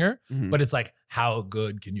cliffhanger. Mhm. But it's like, how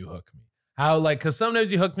good can you hook me? How like, because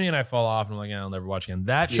sometimes you hook me and I fall off and I'm like, I'll never watch again.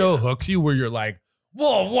 That show hooks you where you're like,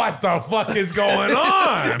 whoa, what the fuck is going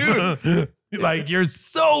on? Like you're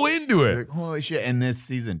so into You're it. like, holy shit. And this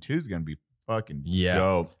season 2 is going to be fucking Yeah.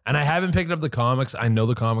 dope. And I haven't picked up the comics. I know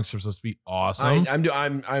the comics are supposed to be awesome.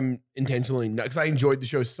 I'm intentionally not because I enjoyed the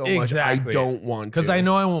show so much. Exactly. I don't want to Because I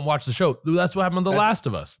know I won't watch the show. That's what happened with The That's- Last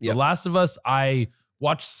of Us. Yep. The Last of Us, I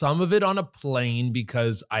watched some of it on a plane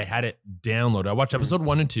because I had it downloaded. I watched episode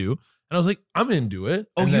 1 and 2, and I was like, I'm into it.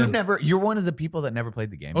 Oh, And you're one of the people that never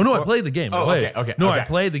played the game. Oh, no, I before? played the game. I Oh, played okay, it. okay, No, I okay.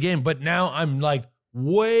 played the game, but now I'm like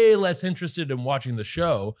way less interested in watching the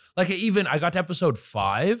show. Like I got to episode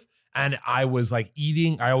 5 and I was like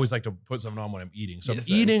eating. I always like to put something on when I'm eating. So Yeah, I'm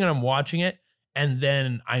same. eating and I'm watching it. And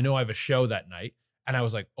then I know I have a show that night. And I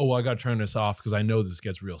was like, oh, I got to turn this off because I know this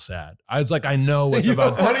gets real sad. I was like, I know what's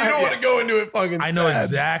about. Honey, you don't want to go into it fucking I know sad.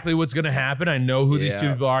 exactly what's going to happen. I know who these two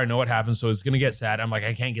Yeah. people are. I know what happens. So it's going to get sad. I'm like,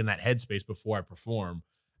 I can't get in that headspace before I perform.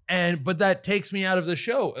 But that takes me out of the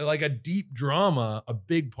show. Like a deep drama, a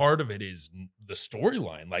big part of it is the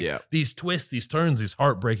storyline. Like Yeah. these twists, these turns, these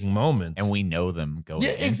heartbreaking moments. And we know them going Yeah,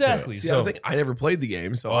 into exactly. it. See, I was like, I never played the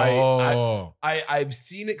game, so oh, I've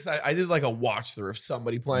seen it because I did like a watch through of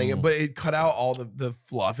somebody playing Mm. it, but it cut out all the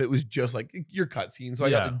fluff. It was just like your cutscene, so I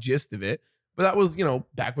got Yeah. the gist of it. But that was,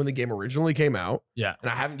 back when the game originally came out, yeah.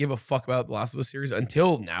 and I haven't give a fuck about the Last of Us series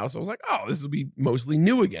until now. So I was like, oh, this will be mostly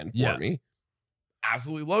new again for Yeah. me.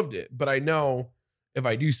 Absolutely loved it, but I know if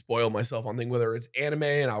I do spoil myself on things, whether it's anime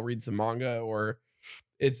and I'll read some manga or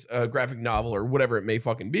it's a graphic novel or whatever it may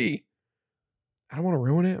fucking be, I don't want to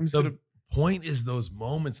ruin it. I'm just So gonna. point is those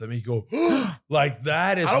moments that make you go, like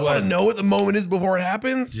that is I don't what. want to know what the moment is before it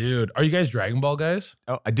happens. Dude, are you guys Dragon Ball guys?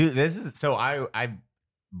 Oh, I do. This is so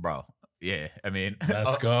bro. Yeah, I mean,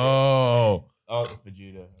 Let's go. Oh,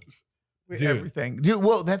 Vegeta. Dude. Everything. Dude,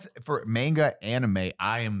 well, that's for manga anime.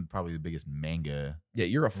 I am probably the biggest manga Yeah,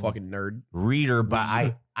 you're a fucking nerd. reader, but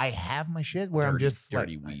I have my shit where I'm Dirty, just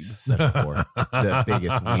dirty like, weeb. such a whore. The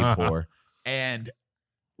biggest weeb whore. And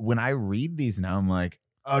when I read these now, I'm like,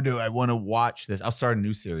 oh, dude, I want to watch this. I'll start a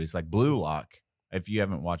new series like Blue Lock. If you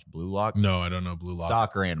haven't watched Blue Lock, No, I don't know Blue Lock.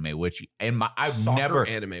 soccer anime, which I've Soccer never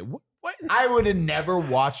anime. What? I would have never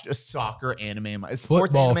watched a soccer anime in my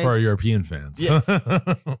sports Football animes. for our European fans. Yes.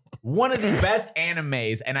 One of the best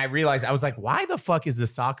animes, and I realized I was like, why the fuck is the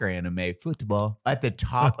soccer anime football at the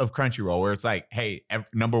top of Crunchyroll where it's like, hey,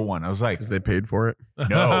 number one. I was like, Because they paid for it.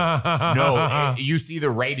 no, you see the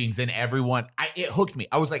ratings and everyone, it hooked me.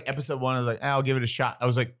 I was like, episode 1, I was like, I'll give it a shot. I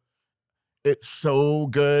was like, it's so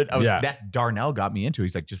good. Yeah. That's Darnell got me into it.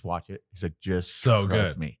 He's like, just watch it. He's like, just So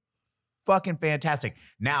trust good. me. Fucking fantastic.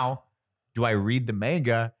 Now, do I read the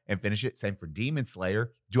manga and finish it? Same for Demon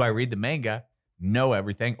Slayer. Do I read the manga, know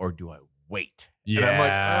everything, or do I wait? And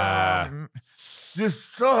I'm like, this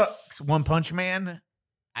sucks. One Punch Man.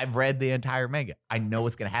 I've read the entire manga. I know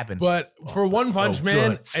what's gonna happen. But for One so Punch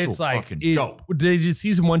Man, good. So it's like fucking it, dope. they did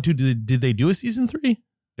season 1, 2. Did they do a season 3?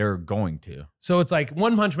 They're going to. So it's like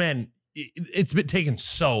One Punch Man. It's been taking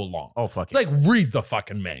so long. Oh fuck It's like read the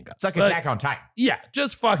fucking manga. it's like Attack on Titan. Yeah,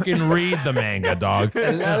 just fucking read the manga, dog.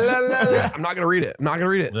 I'm not gonna read it. I'm not gonna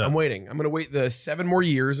read it. Yeah. I'm waiting. I'm gonna wait the 7 more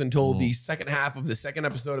years until Mm. the second half of the second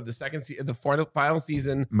episode of the the final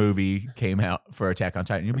season. Movie came out for Attack on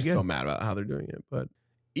Titan. You'll I'm be good. so mad about how they're doing it. But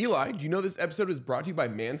Eli, do you know this episode is brought to you by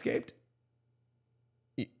Manscaped?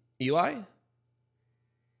 Eli?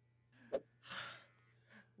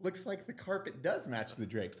 Looks like the carpet does match the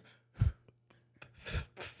drapes.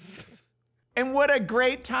 And what a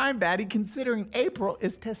great time, Batty, considering April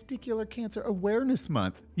is Testicular Cancer Awareness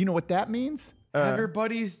Month. You know what that means? Have your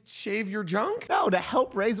buddies shave your junk? No, to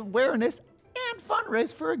help raise awareness and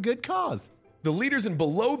fundraise for a good cause. The leaders in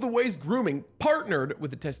below the waist grooming partnered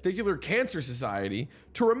with the Testicular Cancer Society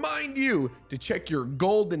to remind you to check your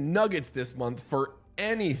golden nuggets this month for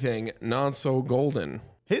anything not so golden.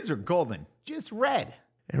 His are golden, just red.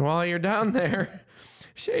 And while you're down there,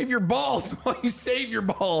 shave your balls while you save your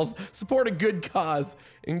balls. Support a good cause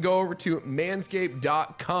and go over to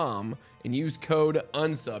manscaped.com and use code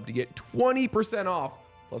UNSUB to get 20% off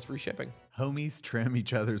plus free shipping. Homies trim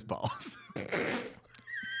each other's balls.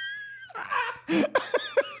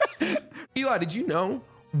 Eli, did you know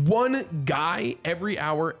one guy every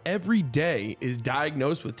hour, every day is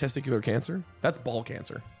diagnosed with testicular cancer? That's ball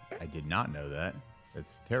cancer. I did not know that.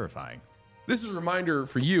 That's terrifying. This is a reminder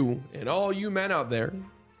for you and all you men out there.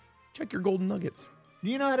 Check your golden nuggets. Do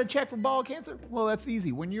you know how to check for ball cancer? Well, that's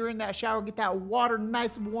easy. When you're in that shower, get that water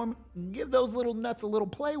nice and warm. Give those little nuts a little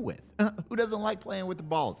play with. Who doesn't like playing with the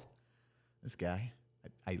balls? This guy,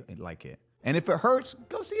 I like it. And if it hurts,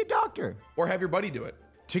 go see a doctor. Or have your buddy do it.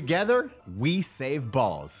 Together, we save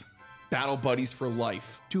balls. Battle buddies for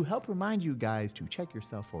life. To help remind you guys to check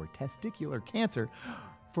yourself for testicular cancer,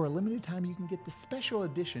 for a limited time, you can get the special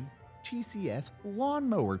edition TCS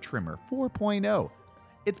Lawnmower Trimmer 4.0.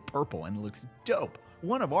 It's purple and looks dope.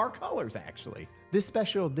 One of our colors, actually. This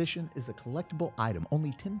special edition is a collectible item.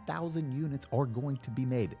 Only 10,000 units are going to be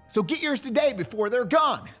made. So get yours today before they're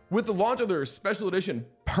gone. With the launch of their special edition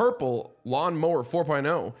Purple Lawnmower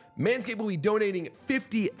 4.0, Manscaped will be donating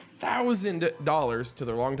 $50,000 to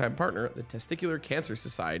their longtime partner, the Testicular Cancer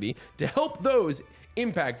Society, to help those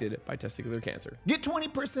impacted by testicular cancer. Get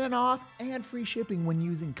 20% off and free shipping when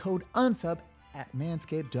using code UNSUB at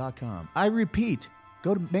manscaped.com. I repeat,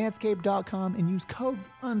 go to manscaped.com and use code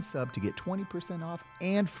UNSUB to get 20% off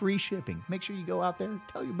and free shipping. Make sure you go out there,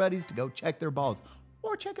 tell your buddies to go check their balls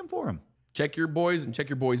or check them for them. Check your boys and check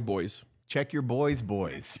your boys' boys. Check your boys,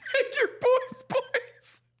 boys. Check your boys'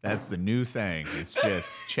 boys. That's the new saying. It's just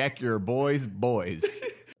check your boys, boys.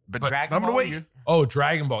 But Dragon Ball, Oh,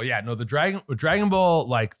 Dragon Ball. Yeah, no, the Dragon Ball,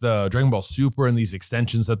 like the Dragon Ball Super and these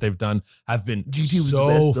extensions that they've done have been GT was so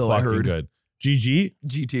the best, though, I fucking heard. good. GG?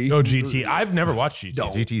 GT. No, GT. I've never watched GT. No.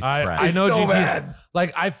 GT's I trash. know It's so GT. bad.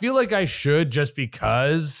 Like, I feel like I should just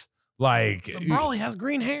because, like, Broly has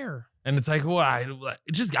green hair. and it's like, well,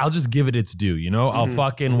 I'll just give it its due, you know? I'll Mm-hmm.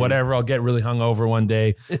 fucking whatever. I'll get really hungover one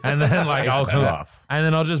day, and then like I'll It's off. and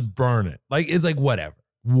then I'll just burn it. Like it's like whatever.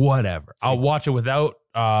 I'll watch it without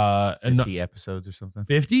 50 episodes or something.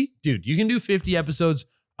 50, dude. You can do 50 episodes.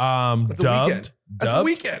 That's a Dubbed. weekend. That's a dubbed.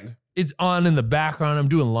 weekend. It's on in the background. I'm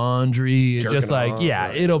doing laundry. It's Jerking just like, off, yeah,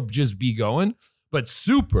 right. it'll just be going. But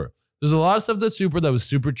Super, there's a lot of stuff that's Super that was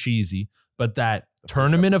super cheesy. But that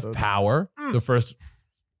Tournament of Power, the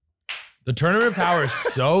Tournament of Power is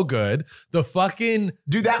so good. The fucking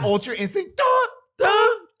Dude, that Ultra Instinct.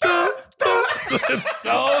 it's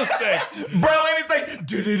so sick. Bro, and it's like,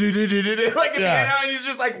 do-do-do-do-do-do, like a Yeah. piano, and he's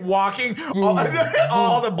just like walking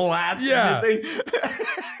all the blasts. Yeah. And this thing.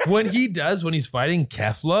 When he's fighting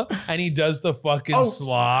Kefla and he does the fucking Oh.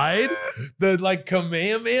 slide, the like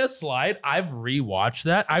Kamehameha slide, I've rewatched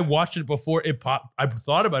that. I watched it before it popped. I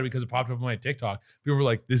thought about it because it popped up on my TikTok. People were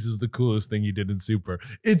like, this is the coolest thing you did in Super.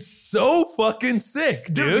 It's so fucking sick,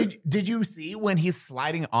 dude. Dude, did you see when he's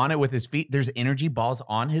sliding on it with his feet? There's energy balls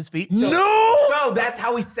on his feet. No! So that's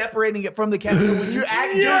how he's separating it from the cat. So when you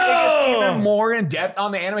act, dude, it Yo! gets even more in depth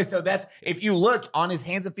on the anime. So that's, if you look on his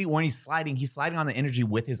hands and feet when he's sliding on the energy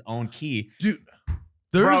with his own key. Dude,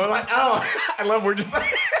 Bro, like, oh, I love, we're just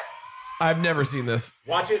like, I've never seen this.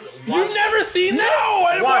 watch it. you've never seen this? No,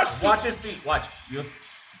 I Watch his feet. Watch. You'll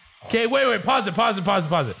Okay, wait. Pause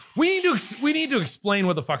it. We need to explain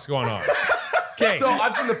what the fuck's going on. Okay. So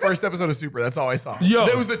I've seen the first episode of Super. That's all I saw. Yo.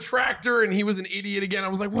 There was the tractor and he was an idiot again. I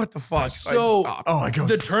was like, what the fuck? So- I stopped. Oh, my God.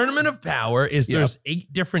 The Tournament of Power is there's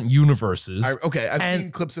 8 different universes. I've And-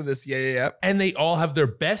 seen clips of this. Yeah. and they all have their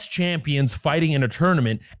best champions fighting in a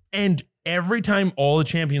tournament. And every time all the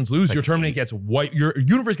champions lose, your tournament gets wiped. Your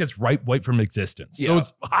universe gets wiped from existence. So Yeah.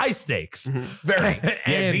 it's high stakes. Very. Yeah,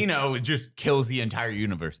 And- Xeno just kills the entire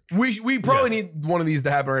universe. We probably need one of these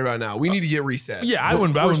to happen right about now. We need to get reset. Yeah,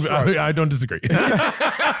 We're struggling. I don't disagree.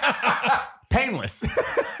 Painless.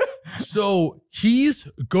 So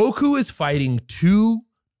Goku is fighting two.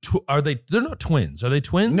 They're not twins. Are they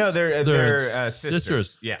twins? No, they're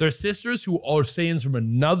sisters. Yeah. They're sisters who are Saiyans from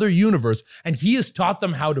another universe, and he has taught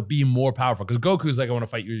them how to be more powerful. Because Goku's like, I want to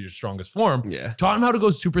fight you in your strongest form. Yeah. Taught him how to go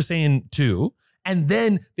Super Saiyan 2, and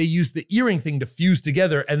then they use the earring thing to fuse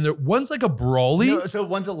together, and one's like a Broly. No, so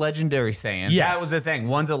one's a legendary Saiyan. Yes. That was the thing.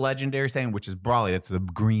 One's a legendary Saiyan, which is Brawly. That's the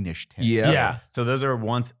greenish tint. Yeah. Yeah. So those are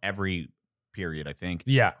once every period, I think.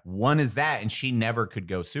 Yeah. One is that, and she never could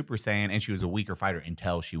go Super Saiyan, and she was a weaker fighter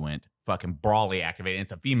until she went fucking Brawly activated.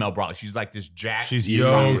 It's a female Brawly. She's like this jack. She's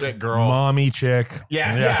yoked girl. mommy chick.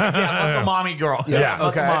 Yeah. Muscle mommy girl.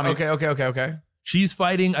 Muscle mommy. Okay. She's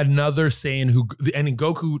fighting another Saiyan and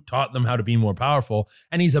Goku taught them how to be more powerful,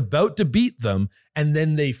 and he's about to beat them, and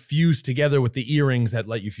then they fuse together with the earrings that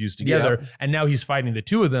let you fuse together, and now he's fighting the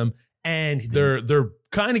two of them, and they're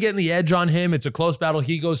kind of getting the edge on him. It's a close battle.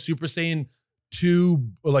 He goes Super Saiyan 2,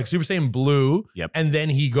 like Super Saiyan Blue, and then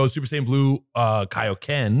he goes Super Saiyan Blue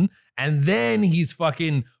Kaioken, and then he's like,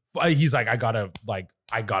 I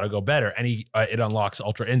gotta go better, and it unlocks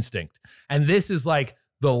Ultra Instinct, and this is like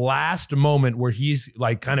the last moment where he's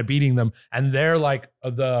like kind of beating them, and they're like,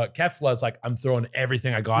 the Kefla's like, I'm throwing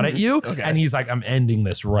everything I got at you, and he's like, I'm ending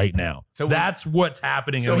this right now. So that's what's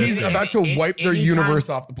happening. So he's about to wipe their universe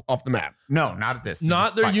off the map. No, not at this.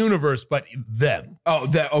 Not their universe, but them. Oh,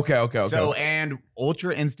 that okay. So and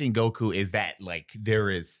Ultra Instinct Goku is that like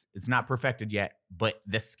it's not perfected yet, but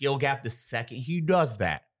the skill gap the second he does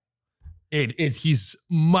that, he's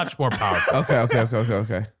much more powerful.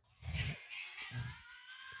 Okay.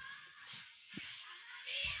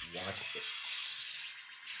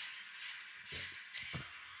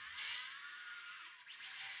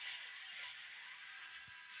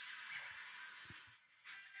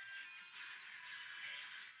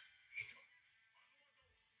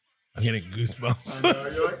 I'm getting goosebumps. I know,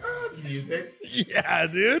 you're like, the music. Yeah,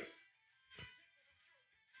 dude.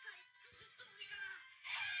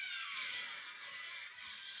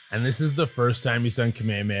 And this is the first time he's done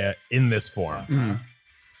Kamehameha in this form.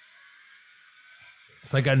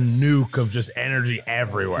 It's like a nuke of just energy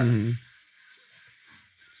everywhere.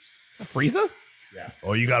 Frieza? Yeah.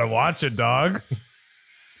 Oh, you gotta watch it, dog.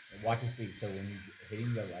 And watch his feet. So when he's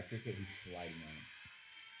hitting the electric hit, he's sliding on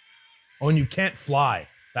it. Oh, and you can't fly.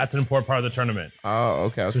 That's an important part of the tournament. Oh,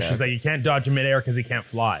 okay. So she's like, you can't dodge in midair because he can't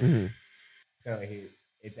fly. So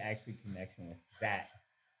it's actually connection with that.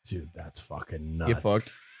 Dude, that's fucking nuts. Get fucked.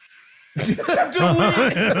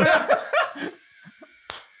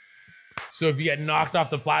 So if you get knocked off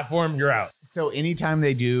the platform, you're out. So anytime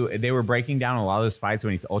they were breaking down a lot of those fights when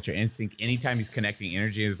he's Ultra Instinct, anytime he's connecting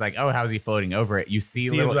energy, it's like, oh, how's he floating over it? You see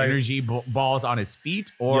little like, energy balls on his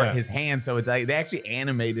feet or his hands. So it's like they actually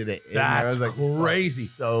animated it. That's like, crazy.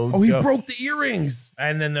 So he broke the earrings.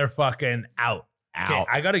 And then they're fucking out. Okay,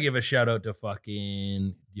 I got to give a shout out to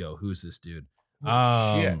fucking, who's this dude?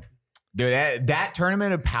 Shit. Dude, that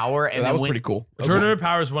tournament of power, and that was pretty cool. Tournament of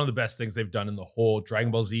Power is one of the best things they've done in the whole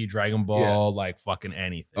Dragon Ball Z, Dragon Ball, like fucking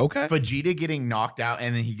anything. Okay. Vegeta getting knocked out,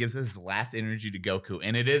 and then he gives his last energy to Goku,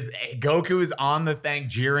 and Goku is on the thing.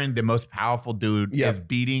 Jiren, the most powerful dude, is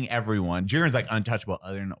beating everyone. Jiren's like untouchable,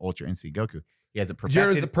 other than Ultra Instinct Goku. He has a perfected.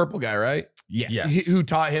 Jiren's the purple guy, right? Yeah. Yes. Who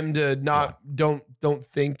taught him to not don't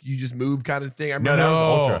think, you just move kind of thing. I remember that was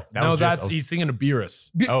Ultra. That's he's thinking of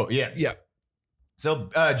Beerus. Oh yeah. Yeah. So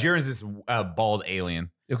Jiren's this bald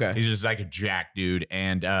alien. Okay. He's just like a jack dude.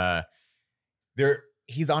 And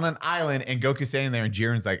he's on an island and Goku's standing there and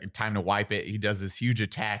Jiren's like, time to wipe it. He does this huge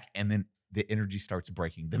attack and then the energy starts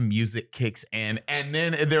breaking. The music kicks in. And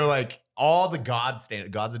then they're like, all the gods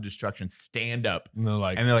of destruction stand up. And they're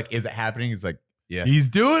like, is it happening? He's like, yeah. He's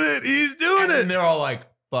doing it. He's doing it. And they're all like,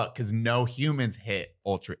 fuck, because no humans hit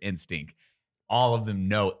Ultra Instinct. All of them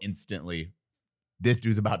know instantly this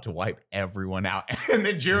dude's about to wipe everyone out. And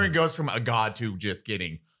then Jiren goes from a god to just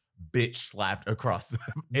getting bitch slapped across the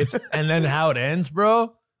and then how it ends,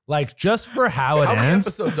 bro. Like just for how it ends. How many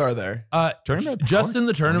episodes are there? Tournament of just Power? in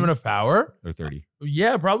the Tournament of Power. Or 30.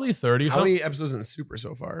 Yeah, probably 30. How many episodes in Super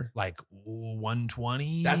so far? Like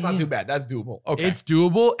 120. That's not too bad. That's doable. Okay. It's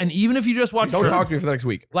doable. And even if you just watch Don't talk to me for the next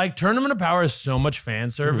week. Like Tournament of Power is so much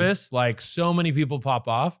fan service. Like so many people pop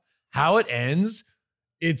off. How it ends,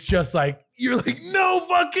 it's just like you're like, no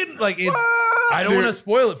fucking like it's I don't want to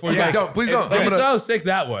spoil it for you. Yeah, Like, please don't. That's how sick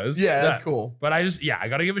that was. Yeah, that's cool. But I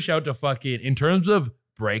gotta give a shout to fucking in terms of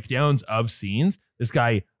breakdowns of scenes. This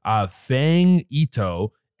guy, Fang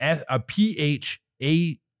Ito, PHANGITO.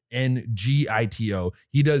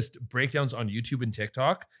 He does breakdowns on YouTube and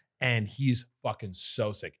TikTok, and he's fucking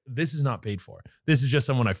so sick. This is not paid for. This is just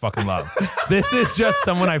someone I fucking love. This is just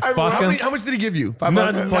someone I fucking. How much did he give you? $5,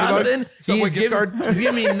 Nothing. $20? Subway He's gift card? He's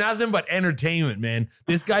giving me nothing but entertainment, man.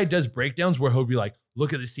 This guy does breakdowns where he'll be like,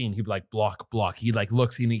 look at the scene. He'd be like, block. He like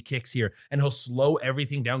looks and he kicks here, and he'll slow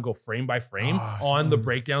everything down, go frame by frame on the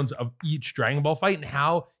breakdowns of each Dragon Ball fight, and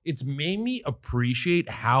how it's made me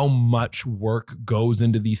appreciate how much work goes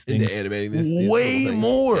into these things. Into animating these way things.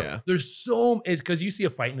 more. Yeah. There's so it's because you see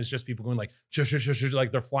a fight and it's just people going like shush,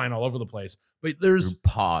 like they're flying all over the place. But there's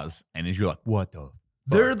pause and you're like, what the?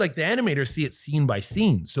 They're like the animators see it scene by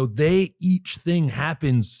scene. So each thing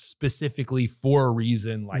happens specifically for a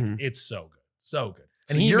reason. Like it's so good. So good.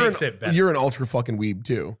 And So he makes it better. You're an ultra fucking weeb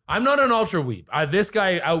too. I'm not an ultra weeb. This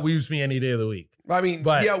guy outweaves me any day of the week. I mean,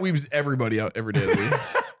 But- he outweebs everybody out every day of the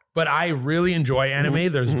week. But I really enjoy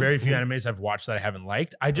anime. There's very few animes I've watched that I haven't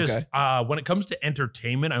liked. I just, when it comes to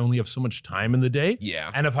entertainment, I only have so much time in the day.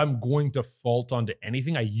 Yeah. And if I'm going to fault onto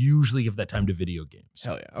anything, I usually give that time to video games.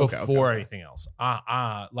 Hell yeah. Okay, before okay. anything else.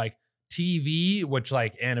 Like TV, which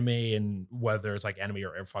like anime and whether it's like anime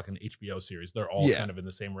or fucking HBO series, they're all kind of in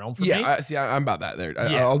the same realm for me. Yeah, I'm about that there.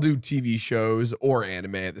 Yeah. I'll do TV shows or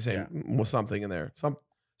anime at the same, with something in there.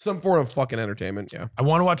 Some form of fucking entertainment. Yeah. I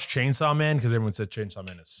want to watch Chainsaw Man because everyone said Chainsaw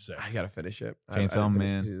Man is sick. I gotta finish it. I Chainsaw didn't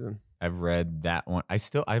finish the Man. season. I've read that one.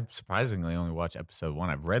 I've surprisingly only watched episode 1.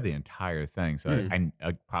 I've read the entire thing, so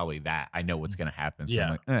I probably that I know what's gonna happen. So I'm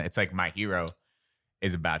like, it's like My Hero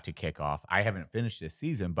is about to kick off. I haven't finished this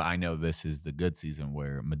season, but I know this is the good season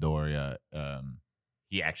where Midoriya,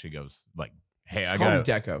 he actually goes like, "Hey, Just I call him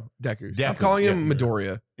got Deku. Stop Deku, calling him yeah.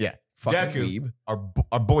 Midoriya. yeah." Fucking Deku, weeb.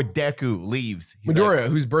 our boy Deku leaves. He's like, Midoriya,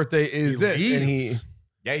 whose birthday is this, and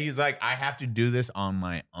he's like, I have to do this on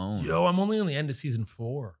my own. Yo, I'm only on the end of season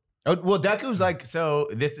 4. Oh, well, Deku's like, so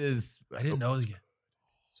this is. I didn't know this yet.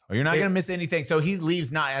 You're not gonna miss anything. So he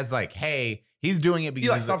leaves not as like, hey, he's doing it because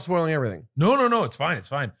he like stop spoiling everything. No, it's fine. It's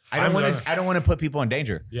fine. I don't want to put people in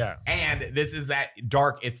danger. Yeah. And this is that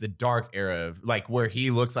dark. It's the dark era of like where he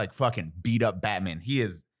looks like fucking beat up Batman. He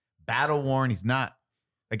is battle worn. He's not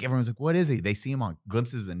like everyone's like, what is he? They see him on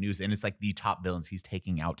glimpses of the news, and it's like the top villains he's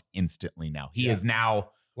taking out instantly now. He is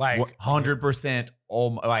now Like 100%.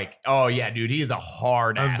 Oh yeah, dude, he is a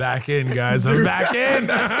hard I'm ass. back in, guys. I'm back in.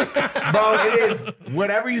 Bro, it is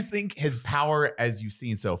whatever you think his power as you've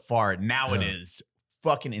seen so far. Now it is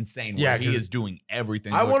fucking insane. Yeah, Where he 'cause is doing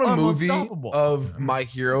everything. I want a I'm movie unstoppable. of My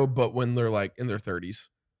Hero, but when they're like in their 30s.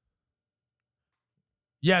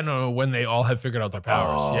 Yeah, no, when they all have figured out their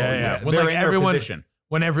powers. Oh, yeah. When They're like in their everyone, position.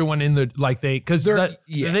 when everyone in the like they because They're-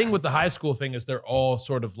 the thing with the high school thing is they're all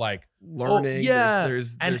sort of like Learning. yeah,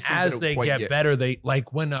 There's and things they as don't they quite get better, they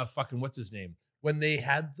like when fucking what's his name when they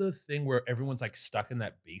had the thing where everyone's like stuck in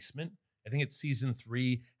that basement. I think it's season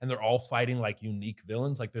 3, and they're all fighting like unique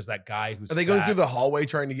villains. Like there's that guy who's Are they going fat. through the hallway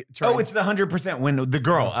trying to get? Oh, it's the 100% when the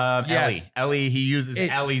girl, Yes. Ellie, he uses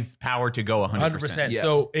Ellie's power to go 100%. 100%. Yeah.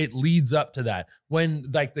 So it leads up to that. When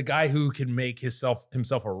like the guy who can make himself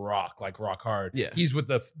a rock, like rock hard, Yeah. he's with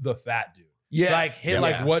the fat dude. Yes.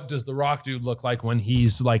 Like what does the rock dude look like when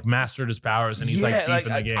he's like mastered his powers and he's like deep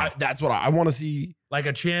in the game? That's what I want to see. Like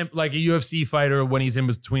a champ, like a UFC fighter when he's in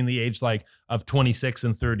between the age like of 26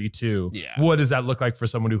 and 32. Yeah. What does that look like for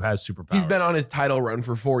someone who has superpowers? He's been on his title run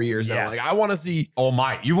for 4 years now. Yes. Like I want to see. All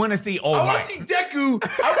Might. You want to see All I want Might. to see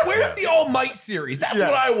Deku. Where's the All Might series? That's Yeah.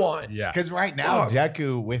 what I want. Yeah. Because right now, Fuck.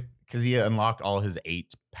 Deku, because he unlocked all his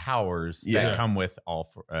 8 powers Yeah. that come with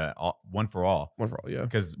One for All. One for all, yeah.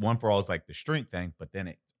 Because One for All is like the strength thing, but then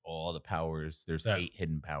it's all the powers. There's Yeah. 8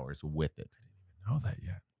 hidden powers with it. Know that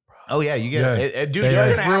yet? Oh yeah, you get it. Dude, Yeah, you're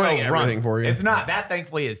it's gonna have ruining a run. everything for you. It's not. That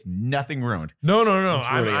thankfully is nothing ruined. No. It's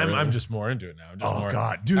ruining I'm everything. just more into it now. I'm just Oh more,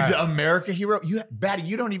 god, dude, the American hero. Batty,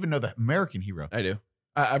 you don't even know the American hero. I do.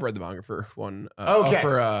 I've read the manga for one. Okay.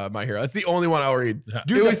 For My Hero. That's the only one I'll read. Yeah.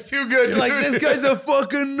 Dude, it was too good. You're like, dude. this guy's a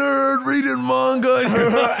fucking nerd reading manga. And you're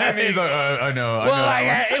like, and he's like, I know. well,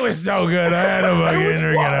 like, it was so good. I had to fucking It was figure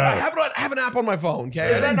it wild. I out. have an app on my phone. Okay,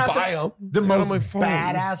 Is I that didn't not buy them. the They're most on my phone.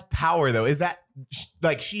 badass power though? Is that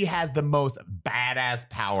like she has the most badass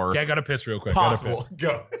power Okay, I gotta piss real quick. possible?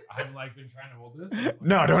 Gotta piss. Go. I'm like been trying to hold this.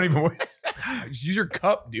 No, don't even worry. Just use your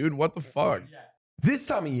cup, dude. What the fuck? This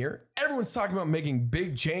time of year, everyone's talking about making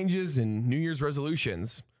big changes and New Year's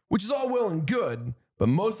resolutions, which is all well and good, but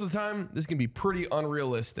most of the time, this can be pretty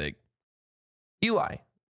unrealistic. Eli, have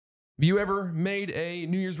you ever made a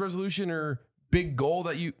New Year's resolution or big goal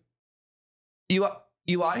that you...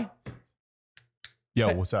 Eli? Yo,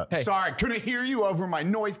 Hey, what's up? hey. Sorry, couldn't hear you over my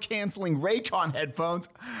noise canceling Raycon headphones.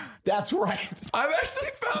 That's right. I've actually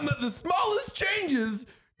found that the smallest changes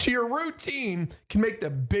to your routine can make the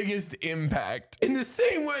biggest impact. In the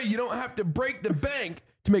same way, you don't have to break the bank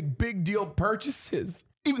to make big deal purchases.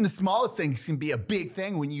 Even the smallest things can be a big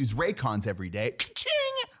thing when you use Raycons every day.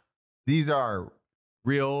 Ka-ching! These are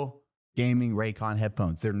real gaming Raycon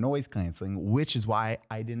headphones. They're noise canceling, which is why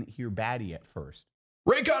I didn't hear Batty at first.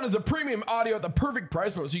 Raycon is a premium audio at the perfect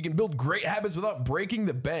price point so you can build great habits without breaking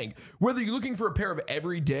the bank. Whether you're looking for a pair of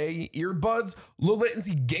everyday earbuds, low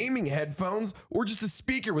latency gaming headphones, or just a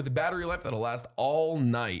speaker with a battery life that'll last all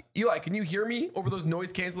night. Eli, can you hear me over those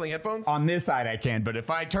noise canceling headphones? On this side I can, but if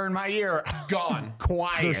I turn my ear, It's gone.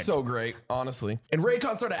 quiet. They're so great, honestly. And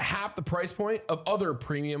Raycon start at half the price point of other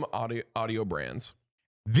premium audio brands.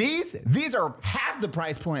 These are half the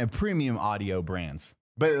price point of premium audio brands,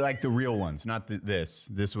 but like the real ones, not this.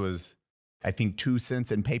 This was, I think, 2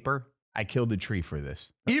 cents in paper. I killed a tree for this.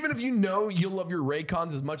 Even if you know you'll love your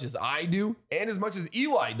Raycons as much as I do and as much as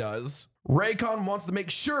Eli does, Raycon wants to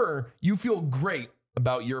make sure you feel great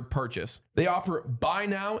about your purchase. They offer buy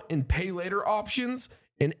now and pay later options,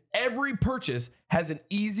 and every purchase has an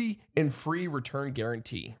easy and free return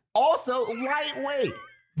guarantee. Also, lightweight.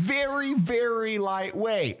 Very, very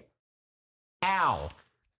lightweight. Ow.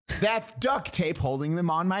 That's duct tape holding them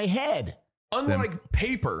on my head. Unlike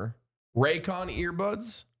paper, Raycon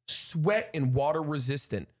earbuds, sweat and water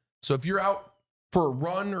resistant. So if you're out for a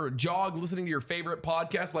run or a jog listening to your favorite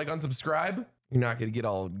podcast like Unsubscribe, you're not going to get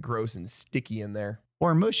all gross and sticky in there.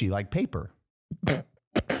 Or mushy like paper.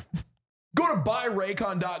 Go to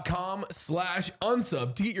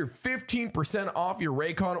buyraycon.com/unsub to get your 15% off your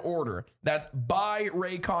Raycon order. That's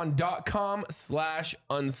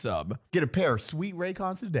buyraycon.com/unsub. Get a pair of sweet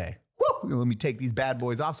Raycons today. Woo! Let me take these bad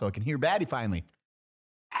boys off so I can hear Batty finally.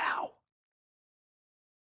 Ow.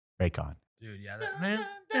 Raycon. Dude, yeah, that man.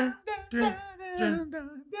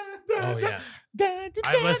 Oh yeah,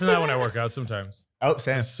 I listen to that when I work out sometimes. Oh,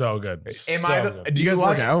 Sam. It's so good. Am so I the, good. do you guys work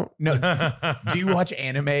watch out? No. Do you watch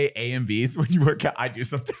anime AMVs when you work out? I do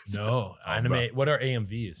sometimes. No, anime. bro. What are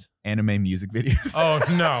AMVs? Anime music videos. Oh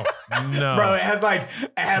no, no, Bro, it has like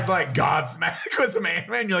Godsmack with some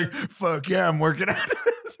anime, and you're like, fuck yeah, I'm working out.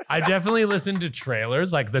 I definitely listen to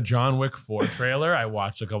trailers, like the John Wick 4 trailer. I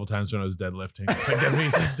watched a couple times when I was deadlifting. It gets me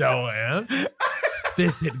so amped.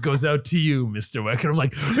 This hit goes out to you, Mr. Wick. And I'm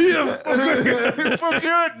like, yeah, fuck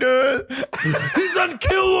yeah, dude. He's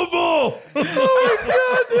unkillable. Oh my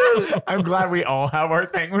God, dude. I'm glad we all have our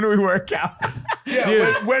thing when we work out. Yeah,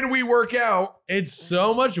 Dude. when we work out. It's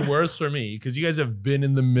so much worse for me because you guys have been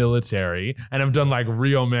in the military and have done like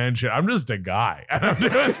real man shit. I'm just a guy. And I'm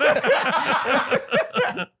doing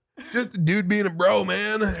Just a dude being a bro,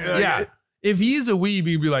 man. yeah. If he's a weeb,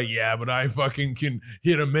 he'd be like, yeah, but I fucking can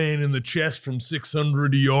hit a man in the chest from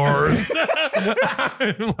 600 yards.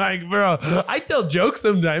 I'm like, bro, I tell jokes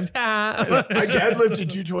sometimes. I deadlifted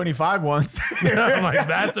 225 once. I'm like,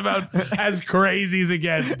 that's about as crazy as it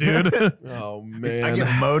gets, dude. Oh, man. I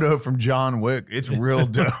get Moto from John Wick. It's real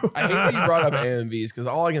dope. I hate that you brought up AMVs because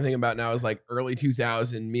all I can think about now is like early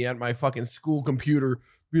 2000, me at my fucking school computer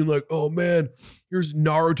being like, oh man, here's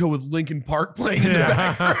Naruto with Linkin Park playing in the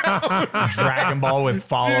background. Dragon Ball with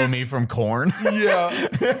Follow Me from Korn. Yeah.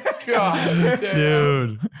 God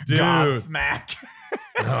damn. Dude. Godsmack.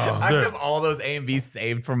 Oh, I dude. have all those AMVs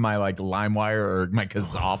saved from my like LimeWire or my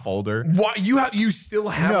Kazaa folder. What you still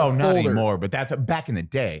have No, a not folder. anymore. But that's back in the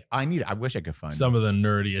day. I wish I could find Some of the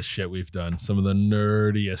nerdiest shit we've done. Some of the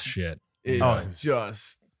nerdiest shit. It's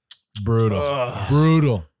just Brutal.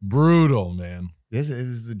 Ugh. Brutal, man. This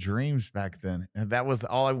is the dreams back then. And that was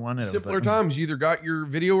all I wanted. I was simpler like, times. You either got your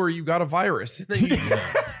video or you got a virus. And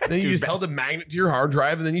then you just held a magnet to your hard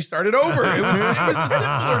drive and then you started over. It was a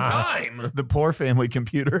simpler time. The poor family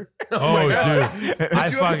computer. Oh, my God. dude.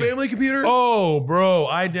 Did you have a family computer? Oh, bro.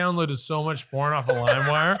 I downloaded so much porn off of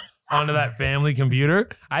LimeWire onto that family computer.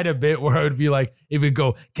 I had a bit where I would be like, it would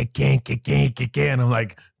go, ka-can, ka-can, ka-can. I'm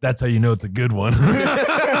like, that's how you know it's a good one.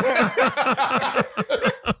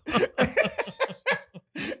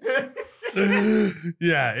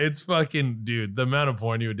 Yeah, it's fucking, dude, the amount of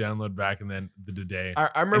porn you would download back in the day. I And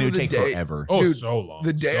it remember would the take day. forever. Oh, Dude, so long.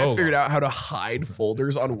 The day so I figured long. out how to hide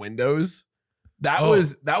folders on Windows, that Oh.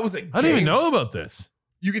 was a I didn't even game- know about this.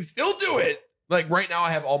 You can still do it. Like right now,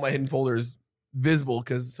 I have all my hidden folders visible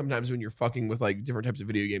because sometimes when you're fucking with like different types of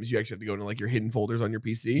video games, you actually have to go into like your hidden folders on your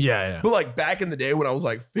PC. Yeah. But like back in the day when I was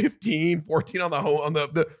like 15, 14 on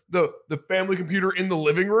the family computer in the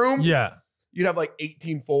living room, Yeah. you'd have like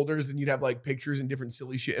 18 folders and you'd have like pictures and different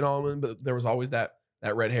silly shit in all of them. But there was always that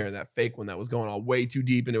red hair, that fake one that was going on way too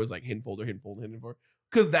deep. And it was like hidden folder.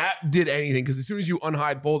 Because that did anything. Because as soon as you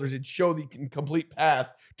unhide folders, it'd show the complete path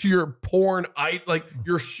to your porn, like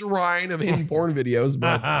your shrine of hidden porn videos.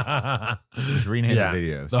 But Just rename Yeah. the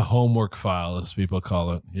videos. The homework file, as people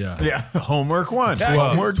call it. Yeah. yeah. Homework 1.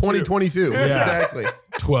 homework 2022. Yeah. Exactly.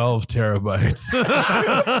 12 terabytes.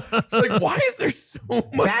 It's like, why is there so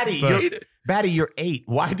much Batty, data? Batty, you're 8.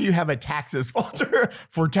 Why do you have a taxes folder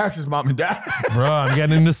for taxes, mom and dad? Bro, I'm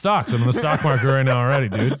getting into stocks. I'm in the stock market right now already,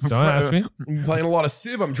 dude. Don't ask me. I'm playing a lot of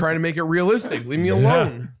Civ. I'm trying to make it realistic. Leave me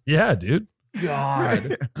alone. Yeah, dude.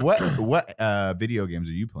 God. What video games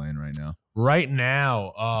are you playing right now? Right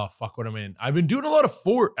now, oh, fuck what I'm in. I've been doing a lot of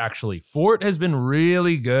Fort, actually. Fort has been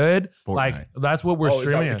really good. Fortnite. Like, that's what we're Is that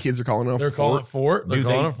streaming. what the kids are calling it? They're calling it Fort. They're Dude,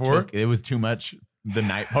 calling it Fort. it was too much. The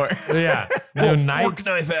night part. Yeah. Oh, The fork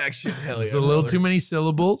knife action. Hell yeah. It's a little too many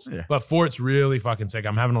syllables, Yeah. but Fort's really fucking sick.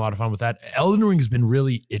 I'm having a lot of fun with that. Elden Ring's been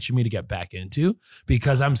really itching me to get back into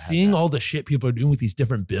because I'm seeing all the shit people are doing with these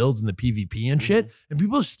different builds and the PvP and shit, and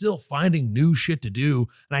people are still finding new shit to do.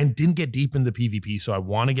 And I didn't get deep in the PvP, so I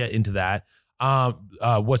want to get into that.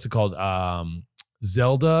 What's it called?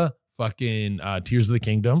 Zelda fucking Tears of the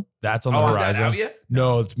Kingdom. That's on the Is horizon. that out yet?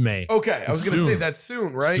 No, it's May. Okay. I was going to say that's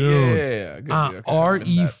soon, right? Soon. Yeah. Good, okay, I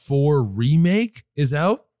missed that. RE4 remake is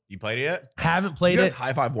out. You played it yet? Haven't You played guys it.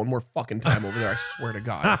 high five one more fucking time over there. I swear to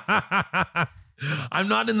God. I'm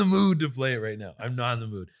not in the mood to play it right now. I'm not in the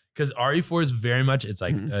mood because RE4 is very much. It's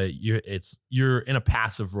like you're in a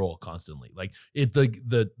passive role constantly. Like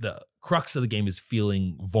the crux of the game is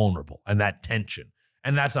feeling vulnerable and that tension,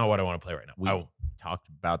 and that's not what I want to play right now. We talked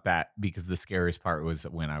about that because the scariest part was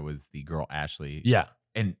when I was the girl Ashley. Yeah.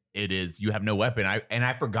 And it is, you have no weapon.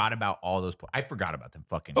 I forgot about all those. I forgot about them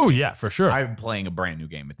fucking. Oh yeah, for sure. I'm playing a brand new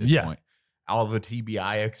game at this point. All the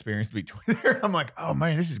TBI experience between there. I'm like, oh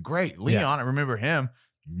man, this is great. Leon, I remember him.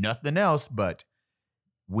 Nothing else. But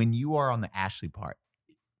when you are on the Ashley part,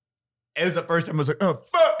 it was the first time I was like, oh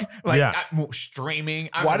fuck. Like I'm streaming.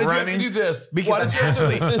 I'm Why did running. you have to do this? Because Why did you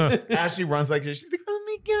have to? Ashley runs like this. She's like, oh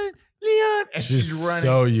my God, Leon. And she's running.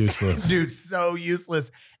 So useless. Dude, so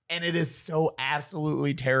useless. And it is so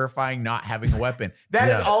absolutely terrifying not having a weapon. That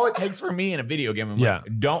is all it takes for me in a video game. I'm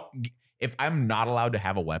like, if I'm not allowed to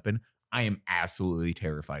have a weapon, I am absolutely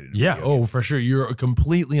terrified. In a video game. For sure. You're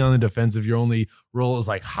completely on the defensive. Your only role is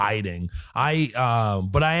like hiding.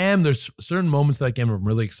 But I am. There's certain moments of that game I'm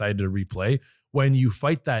really excited to replay. When you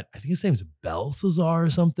fight that, I think his name's Belshazzar or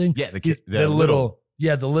something. Yeah, the kid, the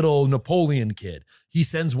little Napoleon kid. He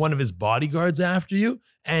sends one of his bodyguards after you,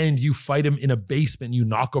 and you fight him in a basement. You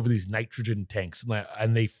knock over these nitrogen tanks,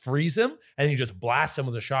 and they freeze him, and you just blast him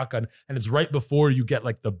with a shotgun. And it's right before you get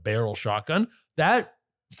like the barrel shotgun. That,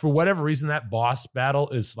 for whatever reason, that boss battle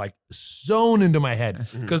is like sewn into my head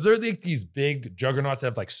because they're like these big juggernauts that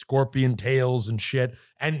have like scorpion tails and shit,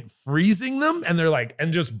 and freezing them, and they're like,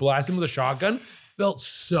 and just blasting with a shotgun felt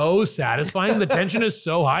so satisfying. The tension is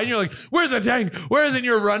so high, and you're like, where's the tank? Where is it? And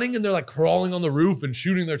you're running, and they're like crawling on the roof and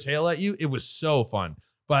shooting their tail at you. It was so fun.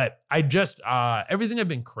 But I just, everything I've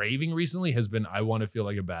been craving recently has been, I want to feel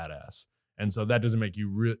like a badass. And so that doesn't make you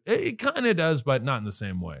real. It kind of does, but not in the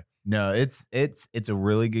same way. No, it's a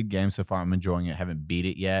really good game so far. I'm enjoying it. Haven't beat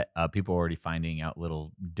it yet. People are already finding out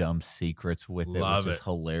little dumb secrets with it, which is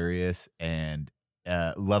hilarious. And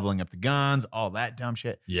leveling up the guns, all that dumb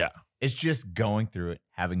shit. Yeah. It's just going through it,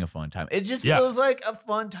 having a fun time. It just feels like a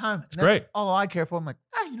fun time. It's great. All I care for. I'm like,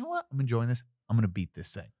 you know what? I'm enjoying this. I'm going to beat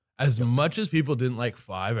this thing. As much as people didn't like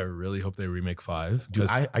 5, I really hope they remake 5. Dude,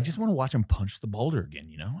 I just want to watch him punch the boulder again,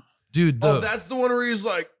 you know? Dude, that's the one where he's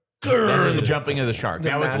like, the jumping of the shark.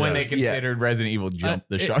 That was when they considered Resident Evil jump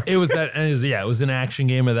the shark. It was that. It was an action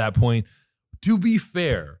game at that point. To be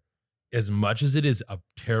fair, as much as it is a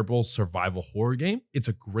terrible survival horror game, it's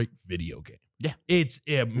a great video game. Yeah. It's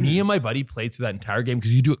me and my buddy played through that entire game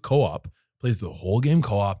because you do it co-op, plays the whole game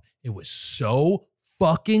co-op. It was so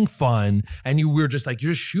fucking fun. And we were just like,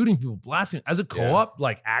 you're just shooting people, blasting. As a co-op,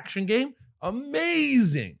 like action game,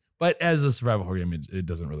 amazing. But as a survival horror game, it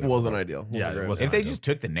doesn't really wasn't ideal. It wasn't if they ideal. just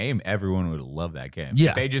took the name, everyone would love that game.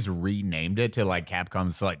 Yeah. If they just renamed it to like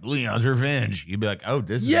Capcom's like Leon's Revenge, you'd be like, oh,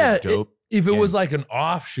 this is a dope. If it was like an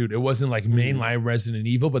offshoot, it wasn't like mainline Resident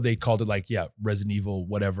Evil, but they called it like, Resident Evil,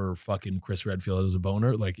 whatever fucking Chris Redfield is a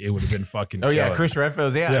boner. Like it would have been fucking killer. Chris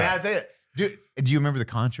Redfield's, that's it. Dude, do you remember the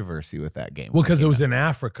controversy with that game? Well, because it was in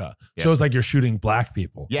Africa. Yeah. So it was like you're shooting black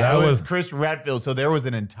people. Yeah, it was Chris Redfield. So there was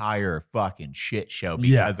an entire fucking shit show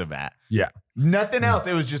because of that. Yeah. Nothing else.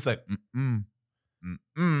 It was just like,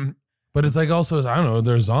 But it's like also, I don't know,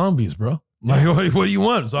 they're zombies, bro. Like, what do you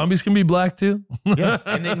want? Zombies can be black too? Yeah.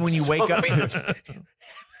 And then when you wake up,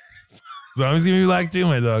 zombies can be black too,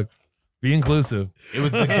 my dog. Be inclusive. It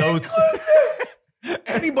was the ghost.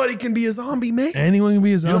 Anybody can be a zombie, man. Anyone can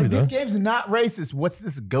be a zombie, this game's not racist. What's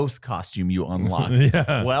this ghost costume you unlock?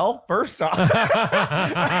 Yeah. Well, first off,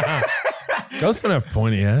 Ghosts don't have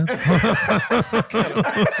pointy hats.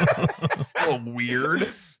 It's a little weird.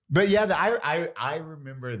 But yeah, I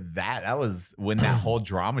remember that. That was when that whole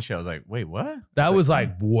drama show. I was like, wait, what? That was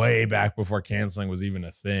like way back before canceling was even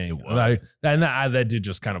a thing. It was. Like, and that did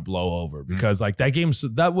just kind of blow over because like that game,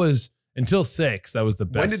 that was until 6. That was the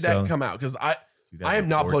best. When did that come out? Because I am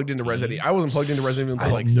not plugged into Resident Evil. I wasn't plugged into Resident Evil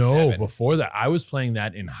until like no, 7. before that. I was playing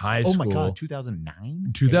that in high school. Oh my God,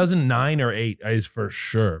 2009? 2009 or 8 is for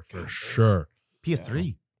sure.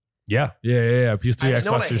 PS3. Yeah. PS3, You know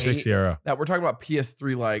what Xbox I 360 hate? era. That we're talking about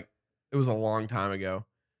PS3 like it was a long time ago.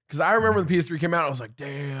 Because I remember when the PS3 came out, I was like,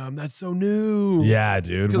 damn, that's so new. Yeah,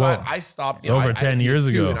 dude. Because Well, I stopped. it's over I 10 had years PS2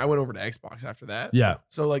 ago. And I went over to Xbox after that. yeah.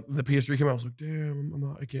 So like the PS3 came out, I was like,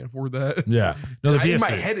 damn, I can't afford that. Yeah. No, the In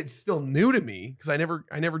my PS3. head, it's still new to me because I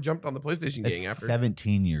never jumped on the PlayStation That's gang after.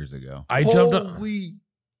 17 years ago. I jumped on Holy-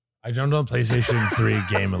 PlayStation 3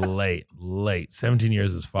 game late. 17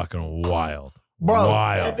 years is fucking wild. Bro,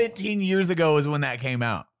 wild. 17 years ago is when that came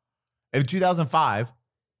out. In 2005,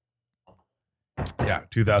 Yeah,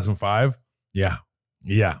 2005. Yeah.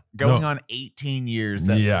 going No. on 18 years.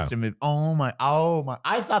 That Yeah. system is, oh my.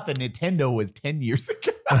 I thought the Nintendo was 10 years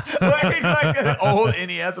ago. like the old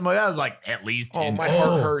NES. I'm like, that was like at least 10 Oh, my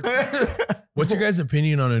Oh. heart hurts. What's your guys'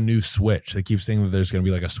 opinion on a new Switch? They keep saying that there's going to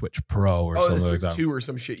be like a Switch Pro or Oh, something this like is that. 2 or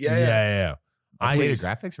some shit. Yeah. Yeah. Updated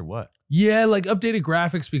graphics or what? Yeah, like updated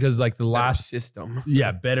graphics because like the Better last system.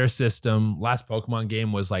 better system. Last Pokemon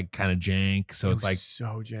game was like kind of jank, so It it's was like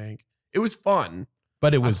so jank. It was fun.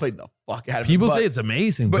 but it I was played the fuck out of people it. say it's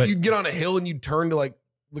amazing, but but you'd get on a hill and you'd turn to like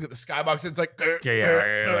look at the skybox. It's like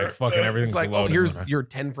like fucking everything's It's like, oh, loading. here's your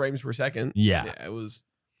 10 frames per second. Yeah. It was.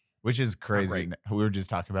 Which is crazy. Great. We were just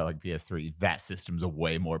talking about like PS3. That system's a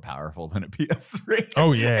way more powerful than a PS3.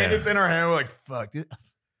 Oh yeah. And it's in our hand. We're like, fuck, this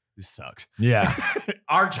sucks. Yeah.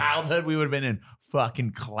 Our childhood, we would have been in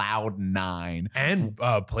fucking Cloud 9. And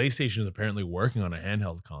PlayStation is apparently working on a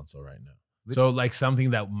handheld console right now. So like something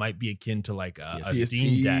that might be akin to like a PSP,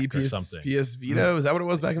 Steam Deck or something. PS Vita. Is that what it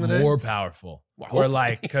was back in the day? More powerful. Well, Or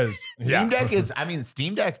like because Steam Deck is,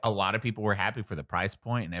 Steam Deck, a lot of people were happy for the price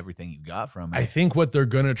point and everything you got from it. I think what they're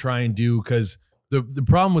gonna try and do, because the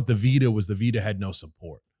problem with the Vita was the Vita had no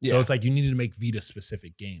support. So Yeah. it's like you needed to make Vita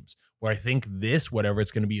specific games. Where I think this, whatever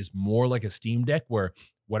it's gonna be, is more like a Steam Deck where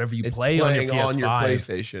whatever you It's play on your playing PS5, on your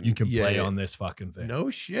PlayStation. you can Yeah, play yeah. on this fucking thing. No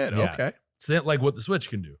shit. Yeah. Okay. It's not like what the Switch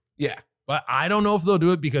can do. Yeah. But I don't know if they'll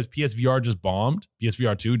do it because PSVR just bombed.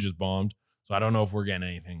 PSVR 2 just bombed. So I don't know if we're getting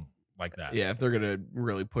anything like that. Yeah. If they're gonna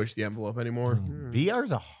really push the envelope anymore. VR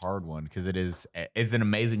is a hard one because it's an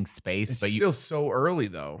amazing space, It's but still so early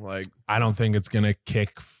though. Like I don't think it's gonna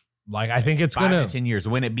kick. Like I think it's 5 gonna. to 10 years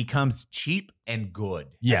when it becomes cheap and good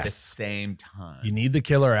at the Yes. same time. You need the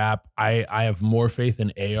killer app. I have more faith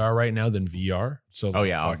in AR right now than VR. So Oh,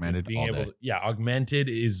 yeah, fucking augmented being all able day. to, augmented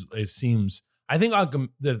is it seems. I think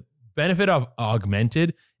the benefit of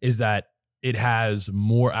augmented is that it has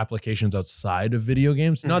more applications outside of video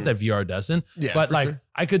games. Not that VR doesn't, yeah, but for like sure.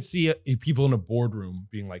 I could see people in a boardroom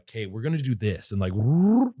being like, "Hey, we're gonna do this," and like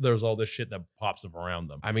there's all this shit that pops up around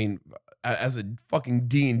them. I mean, as a fucking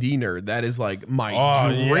D&D nerd, that is like my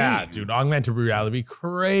dream. yeah, dude, augmented reality be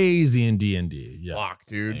crazy in D&D. Yeah, Fuck, I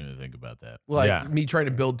dude. didn't even think about that. Like Yeah. me trying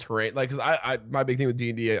to build terrain, like, cause I my big thing with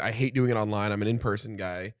D&D, I hate doing it online. I'm an in-person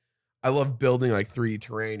guy. I love building like 3D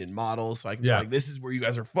terrain and models, so I can be Yeah. like, this is where you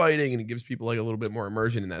guys are fighting, and it gives people like a little bit more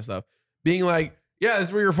immersion in that stuff. Being like, yeah, this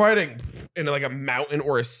is where you're fighting, and like a mountain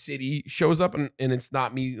or a city shows up, and it's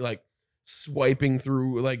not me like swiping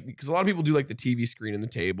through, like, because a lot of people do like the TV screen and the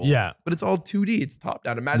table, yeah. but it's all 2D, it's top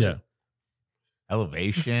down. Imagine.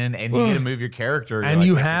 Elevation, and you get to move your character. And like,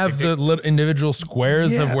 you have the little individual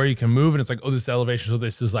squares of Yeah. where you can move, and it's like, oh, this is elevation, so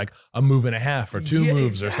this is like a move and a half or two Yeah,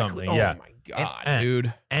 moves or exactly. something. Oh Yeah. my god, And-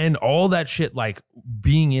 dude. And all that shit, like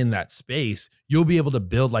being in that space, you'll be able to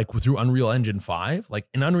build like through Unreal Engine 5. Like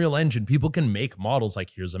in Unreal Engine, people can make models like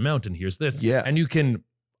here's a mountain, here's this. Yeah. And you can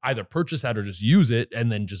either purchase that or just use it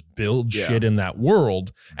and then just build Yeah. shit in that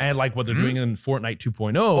world. And like what they're doing in Fortnite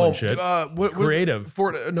 2.0 and shit. What Creative. is it?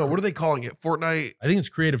 Fortnite, no, what are they calling it? Fortnite. I think it's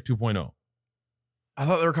Creative 2.0. I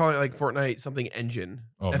thought they were calling it like Fortnite something engine,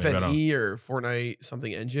 Oh, maybe I don't. FNE or Fortnite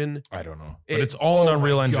something engine. I don't know. But it's all in oh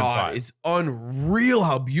Unreal my Engine God, 5. It's unreal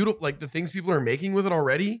how beautiful, like the things people are making with it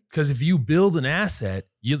already. Because if you build an asset,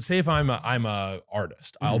 you say if I'm a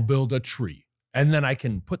artist, I'll build a tree. And then I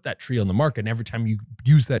can put that tree on the market. And every time you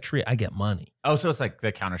use that tree, I get money. Oh, so it's like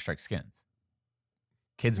the Counter-Strike skins.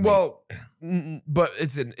 Kids make- Well, but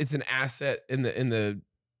it's an asset in the.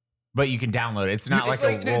 but you can download it. It's not It's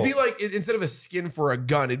like a it'd be like instead of a skin for a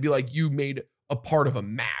gun, it'd be like you made a part of a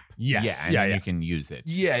map. Yes. and Yeah. then Yeah. you can use it.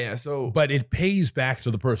 Yeah. So, But it pays back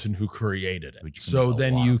to the person who created it. Which can So make a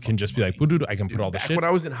then lot you of can just be like, fucking "Boo-doo-doo, I can put all the back shit. when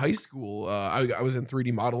I was in high school, I was in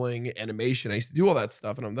 3D modeling, animation. I used to do all that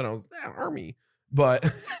stuff, and then I was army.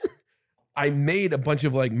 But I made a bunch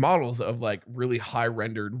of like models of like really high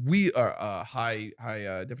rendered, high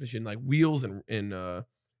definition like wheels and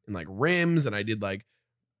like rims, and I did like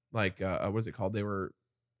what is it called? They were,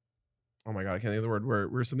 oh my god, I can't think of the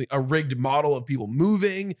word. Where something, a rigged model of people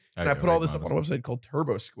moving, and I put all this up on a website called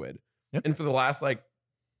Turbo Squid. Yep. And for the last like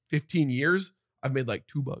 15 years, I've made like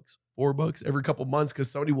 $2, $4 every couple months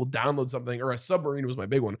because somebody will download something, or a submarine was my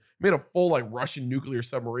big one. I made a full like Russian nuclear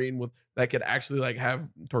submarine that could actually like have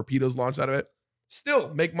torpedoes launched out of it.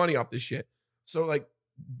 Still make money off this shit. So like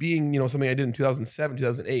being, something I did in 2007,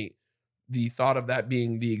 2008, the thought of that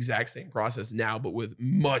being the exact same process now, but with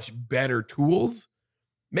much better tools,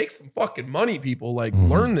 make some fucking money, people. Like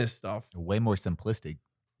learn this stuff. Way more simplistic.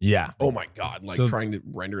 Yeah. Oh my God. Like So- trying to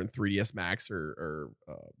render in 3ds Max or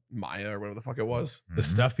Maya or whatever the fuck it was. The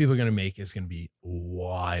stuff people are going to make is going to be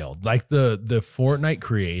wild. Like the Fortnite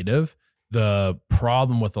creative, the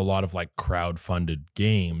problem with a lot of like crowd-funded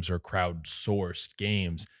games or crowd-sourced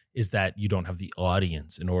games is that you don't have the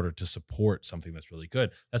audience in order to support something that's really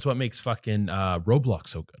good. That's what makes fucking Roblox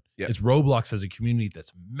so good. Yeah. Is Roblox has a community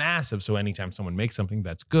that's massive. So anytime someone makes something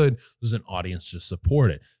that's good, there's an audience to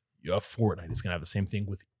support it. Fortnite is going to have the same thing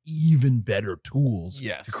with even better tools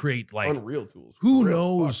Yes. to create like Unreal tools. who For real.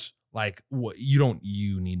 knows like what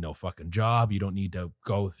you need no fucking job, you don't need to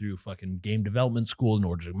go through fucking game development school in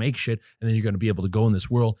order to make shit, and then you're going to be able to go in this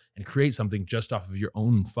world and create something just off of your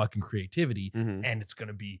own fucking creativity, Mhm. and it's going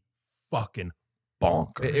to be fucking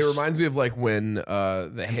bonkers. It reminds me of like when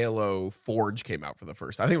the Halo Forge came out for the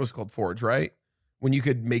first. I think it was called Forge, right? When you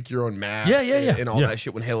could make your own maps, Yeah, and all yeah. that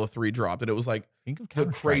shit when Halo 3 dropped, and it was like Think of the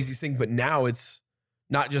Counter-Strike. craziest thing. But now it's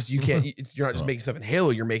not just you're not just making stuff in Halo,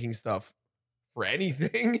 you're making stuff for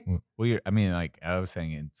anything. Well, I mean, like I was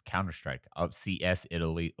saying, it's Counter-Strike, CS,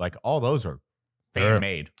 Italy, like all those are Sure. fan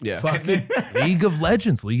made. Yeah. fucking League of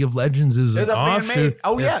Legends. League of Legends is There's an a fan-made- offshoot.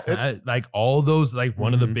 oh, yeah. Like all those, like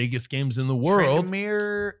one of the Mhm. biggest games in the world.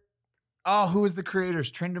 Trendemir. Oh, who is the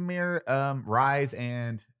creators? Trendemir, Rise,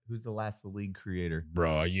 and who's the last League creator?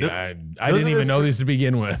 Bro, Those I are didn't even the know these to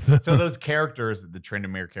begin with. So those characters, the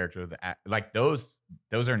Trendemir character, like those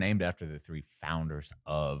are named after the 3 founders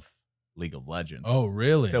of League of Legends. Oh,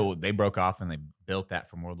 really? So they broke off and they built that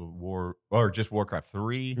from World of War or just Warcraft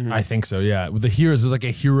 3. Mhm. I think so, yeah. With the heroes, it was like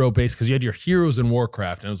a hero base because you had your heroes in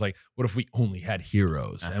Warcraft, and it was like, what if we only had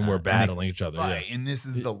heroes and we're And they battling each other? Fight, and this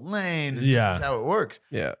is the lane. And Yeah. This is how it works.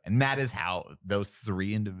 Yeah. And that is how those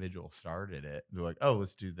 3 individuals started it. They're like, oh,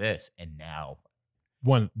 let's do this. And now,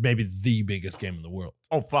 One, maybe the biggest game in the world.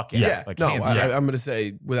 oh, fuck yeah. Yeah. Like, No, hands I'm down. going to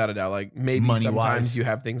say without a doubt, like maybe Money-wise. sometimes you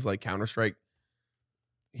have things like Counter-Strike.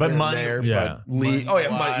 But here and money- there, yeah. but League. Oh, yeah.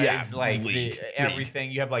 Money, yeah. Money-wise, like League.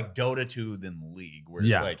 everything. You have like Dota 2, then League, where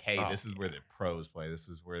Yeah. it's like, hey, Oh, this is where the pros play. This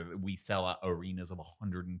is where we sell out arenas of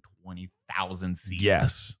 120,000 seats.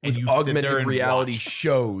 Yes. And With you sit there augmented and reality watch.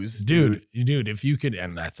 shows. Dude, if you could,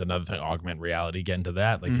 and that's another thing, augment reality, get into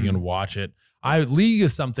that. Like, Mhm. you can watch it. League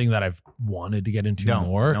is something that I've wanted to get into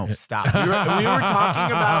more. No, stop. We were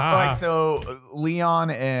talking about like, so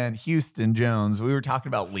Leon and Houston Jones, we were talking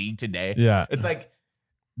about League today. Yeah. It's like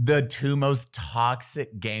the 2 most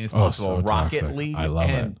toxic games Oh, possible. so Rocket toxic. League I love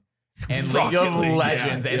and League Rocket of League, yeah,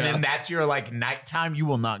 Legends. And yeah. then that's your like nighttime. You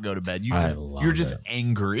will not go to bed. I love You're just it.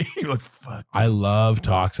 angry. You're like, fuck. I this. love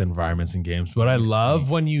toxic environments in games, but I love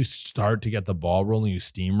when you start to get the ball rolling, you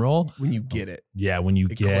steamroll. When you get it. Yeah, when you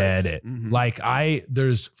It get clicks. it. Mhm. Like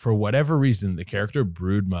there's for whatever reason, the character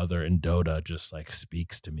Broodmother in Dota just like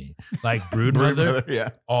speaks to me. Like Broodmother, Yeah.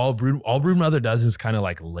 all Broodmother does is kind of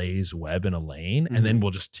like lays web in a lane and Mm-hmm. then we'll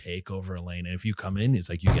just take over a lane. And if you come in, it's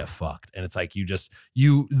like you get fucked. And it's like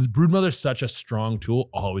Broodmother's such a strong tool,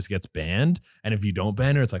 always gets banned. And if you don't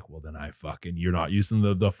ban her, it's like, well, then you're not using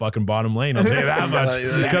the fucking bottom lane. I'll tell you that much.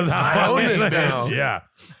 Because I own this now. Yeah.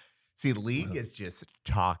 See, League is just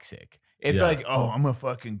toxic. It's Yeah. like, oh, I'm a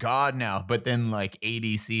fucking god now. But then like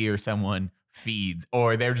ADC or someone feeds,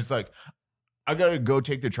 or they're just like, I gotta go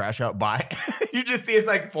take the trash out. Bye. You just see it's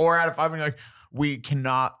like 4 out of 5, and you're like, we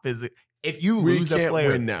cannot physically. If you We lose a can't player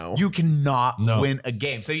win now. you cannot No. win a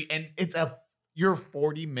game. So you're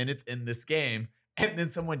 40 minutes in this game, and then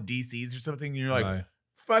someone DCs or something, and you're like, Right.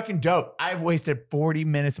 fucking dope. I've wasted 40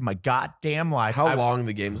 minutes of my goddamn life. How I've- long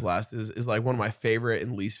the games last is like one of my favorite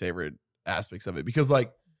and least favorite aspects of it, because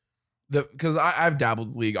like because I've dabbled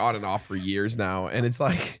with League on and off for years now, and it's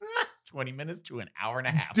like 20 minutes to an hour and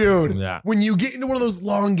a half. Dude, Yeah. when you get into one of those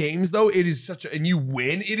long games, though, it is and you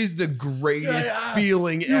win, it is the greatest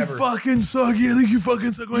feeling ever. fucking suck. You think you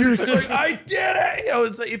fucking suck. You're just like, I did it. You know,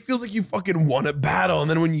 it's like, it feels like you fucking won a battle. And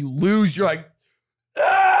then when you lose, you're like,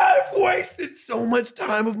 I've wasted so much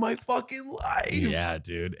time of my fucking life. Yeah,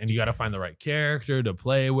 dude. And you got to find the right character to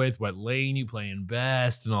play with, what lane you playing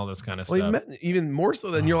best, and all this kind of Well, stuff. even more so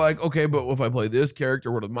than you're like, okay, but if I play this character,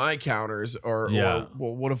 what are my counters? Or well,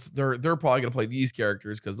 what if they're probably gonna play these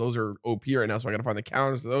characters because those are OP right now, so I gotta find the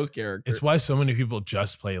counters to those characters. It's why so many people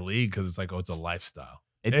just play League, because it's like, oh, it's a lifestyle.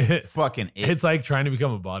 It's like trying to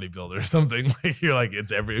become a bodybuilder or something. Like you're like,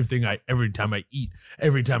 it's every time I eat,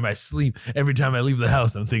 every time I sleep, every time I leave the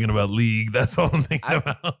house, I'm thinking about League. That's all I'm thinking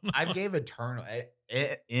about. I gave Eternal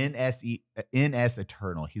NS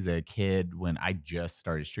Eternal. He's a kid when I just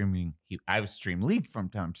started streaming. I would stream League from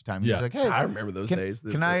time to time. He was like, "Hey, I remember those days.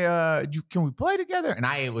 Can we play together?" And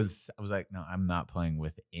I was like, "No, I'm not playing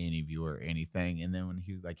with any of you or anything." And then when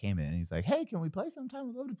he was like, came in, and he's like, "Hey, can we play sometime?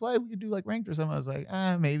 I'd love to play. We could do like ranked or something." I was like,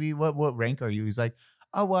 maybe. What rank are you?" He's like,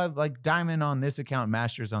 "Oh, well, I've like diamond on this account,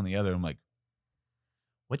 masters on the other." I'm like,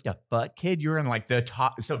 what the fuck, kid? You're in like the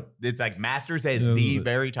top. So it's like Masters is the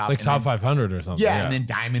very top. It's like and top then, 500 or something. yeah. And then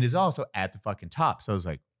Diamond is also at the fucking top. So I was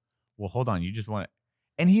like, well, hold on. You just want to.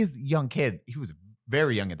 And he's a young kid. He was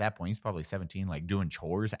very young at that point. He's probably 17, like doing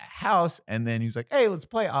chores at house. And then he was like, hey, let's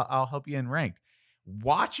play. I'll help you in ranked.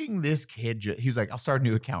 Watching this kid, he was like, I'll start a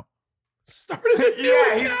new account. He's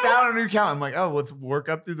down a new account. I'm like, oh, let's work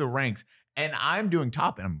up through the ranks. And I'm doing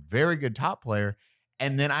top, and I'm a very good top player.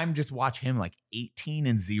 And then I'm just watch him like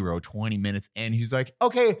 18-0, 20 minutes. And he's like,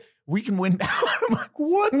 okay, we can win now. I'm like,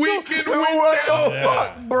 what? We can win now,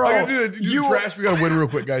 fuck, bro. I gotta do the trash. We gotta win real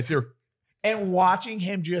quick, guys. Here. And watching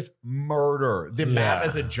him just murder the map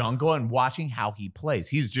as a jungle and watching how he plays.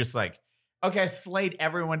 He's just like, okay, I slayed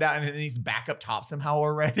everyone down. And then he's back up top somehow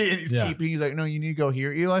already. And he's keeping, he's like, no, you need to go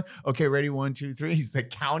here, Eli. Okay, ready, 1, 2, 3. He's like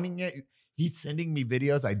counting it. He's sending me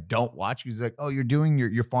videos I don't watch. He's like, oh, you're doing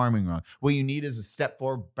your farming wrong. What you need is a step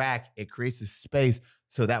forward back. It creates a space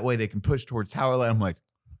so that way they can push towards tower line. I'm like,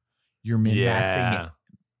 you're min-maxing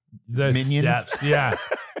the minions. Steps. Yeah.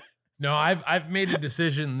 No, I've made a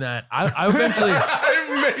decision that I eventually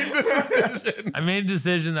I made a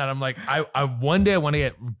decision that I'm like, I one day I want to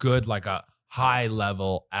get good, like a high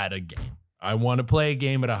level at a game. I want to play a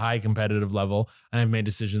game at a high competitive level. And I've made a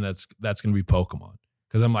decision that's going to be Pokemon.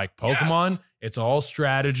 Because I'm like, Pokemon, it's all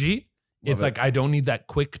strategy. It's like, I don't need that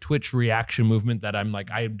quick twitch reaction movement that I'm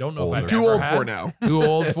like, I don't know if I've too ever old had. for now. Too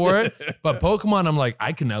old for it. But Pokemon, I'm like,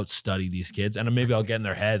 I can outstudy these kids, and maybe I'll get in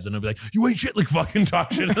their heads and I'll be like, you ain't shit, like fucking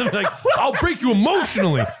talk shit. And I'm like, I'll break you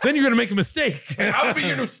emotionally. Then you're going to make a mistake. I'll be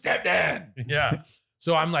your new stepdad. Yeah.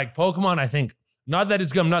 So I'm like, Pokemon, I think, not that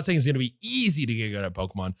I'm not saying it's going to be easy to get good at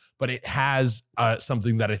Pokemon, but it has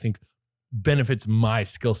something that I think benefits my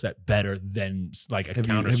skill set better than like a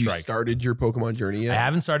Counter-Strike. Have you started your Pokemon journey yet? I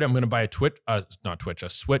haven't started. I'm going to buy a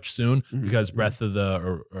Switch soon because Breath of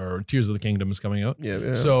the or Tears of the Kingdom is coming out.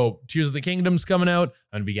 Yeah. So Tears of the Kingdom's coming out.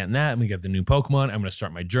 I'm going to be getting that. I'm going to get the new Pokemon. I'm going to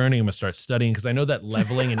start my journey. I'm going to start studying because I know that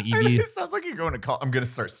leveling and EV. It sounds like you're going to call. I'm going to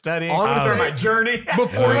start studying. I'm I'm gonna going to start start my journey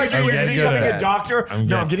before I'm getting good becoming at a it. doctor. I'm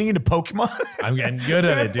getting into Pokemon. I'm getting good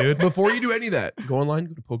at it, dude. Before you do any of that, go online,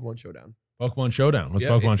 go to Pokemon Showdown. Pokemon Showdown. What's Yeah,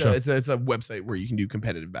 Pokemon Showdown? It's a website where you can do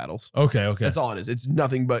competitive battles. Okay. That's all it is. It's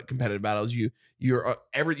nothing but competitive battles. You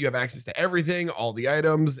have access to everything, all the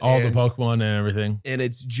items, all the Pokemon and everything. and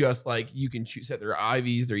it's just like you can set their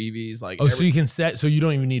IVs, their EVs, like. So you can set. So you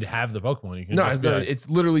don't even need to have the Pokemon. You can No, just be like, it's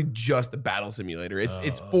literally just a battle simulator. It's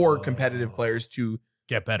for competitive players to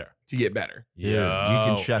get better. get better. Dude, you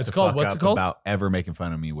can shut It's the called- fuck what's up it called? about ever making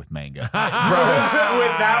fun of me with manga. Bro,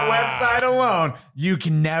 with that website alone, you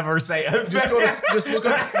can never say Just look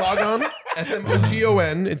up Smogon,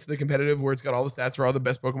 Smogon. It's the competitive where it's got all the stats for all the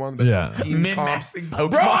best Pokemon, the best team comps. min-maxing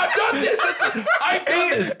Pokemon. Bro, I've done this. I've done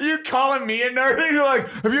this. You calling me a nerd? And you're like,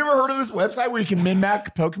 have you ever heard of this website where you can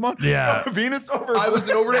min-max Pokemon? Yeah. So Venusaur. I was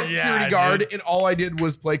an overnight security Yeah, guard, dude. and all I did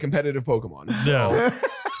was play competitive Pokemon. No.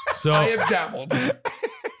 So I have dabbled.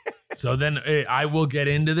 So then I will get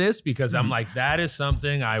into this because I'm like, that is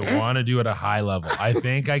something I want to do at a high level. I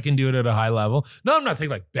think I can do it at a high level. No, I'm not saying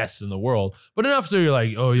like best in the world, but enough so you're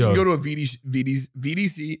like, oh, You yo. can go to a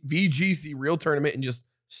VGC real tournament and just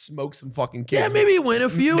smoke some fucking kids. Yeah, maybe win a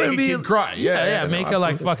few Make and a be kid cry. Yeah, make no, a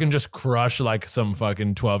like absolutely. fucking just crush like some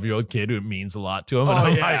fucking 12-year-old kid who it means a lot to him. And Oh,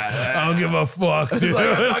 I'm yeah. like, I don't give a fuck, It's dude. like,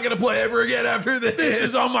 I'm not gonna play ever again after this. This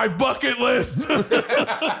is on my bucket list.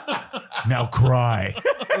 now cry.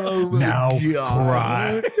 Now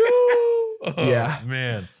cry. Oh, Yeah.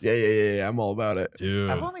 man. Yeah. I'm all about it. Dude.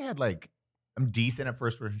 I've only had like I'm decent at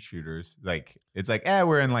first person shooters. Like it's like,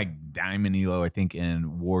 we're in like Diamond Elo, I think,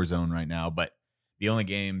 in Warzone right now. But the only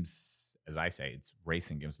games, as I say, it's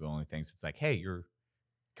racing games are the only things. It's like, hey, you're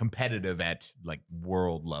competitive at like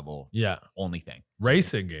world level. Yeah. Only thing.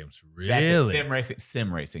 Racing games. Really? That's it.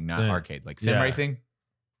 Sim racing, not Yeah. arcade. Like sim Yeah. racing,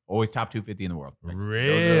 always top 250 in the world. Like, Really?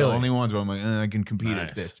 Those are the only ones where I'm like, I can compete Nice.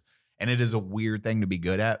 at this. And it is a weird thing to be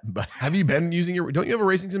good at. But Have you been using don't you have a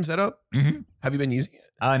racing sim setup? Mhm. Have you been using it?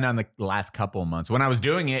 not in the last couple of months. When I was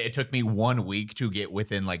doing it, it took me 1 week to get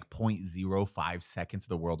within like 0.05 seconds of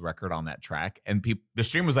the world record on that track. And the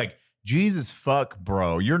stream was like, Jesus fuck,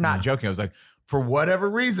 bro. You're not joking. I was like, for whatever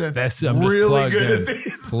reason, I'm just really plugged good in. at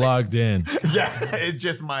these. Plugged in. Yeah, it's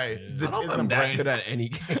just the I don't think Tism I'm that brain. good at any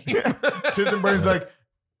game. Tism brain's like,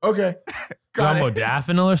 okay, You want got it.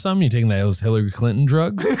 modafinil or something? You taking those Hillary Clinton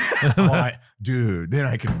drugs? Dude, then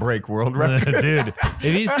I can break world record. Dude, if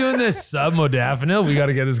he's doing this sub modafinil, we got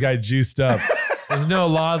to get this guy juiced up. There's no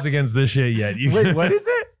laws against this shit yet. Wait, what is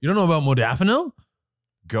it? You don't know about modafinil?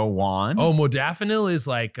 Go on. Oh, modafinil is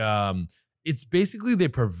like it's basically they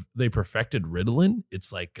perfected Ritalin.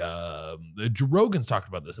 It's like Joe Rogan's talked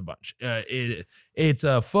about this a bunch. It's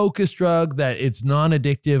a focus drug that it's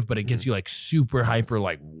non-addictive, but it gets you like super hyper,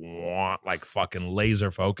 like fucking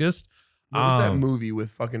laser focused. What was that movie with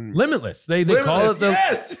fucking Limitless? They call it the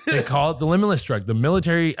yes. they call it the Limitless drug. The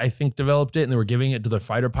military, I think, developed it and they were giving it to their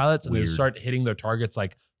fighter pilots and they would Weird. start hitting their targets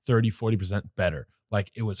like 30-40% better.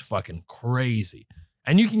 Like it was fucking crazy.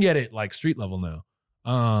 And you can get it like street level now.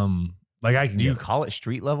 Like I can Do you get call it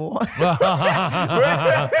street level? it.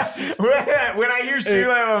 When I hear street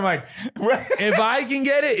level, I'm like, If I can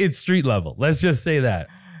get it, it's street level. Let's just say that.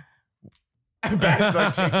 Bad's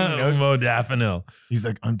like taking notes. Modafinil. He's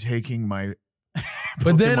like, I'm taking my.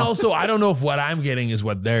 But then Pokemon. also, I don't know if what I'm getting is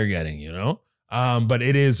what they're getting, you know? But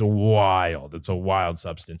it is wild. It's a wild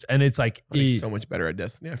substance. And it's like, I'll be so much better at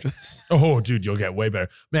Destiny after this. oh, dude, you'll get way better.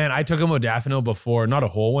 Man, I took a modafinil before, not a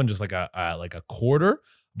whole one, just like a quarter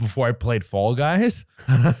before I played Fall Guys.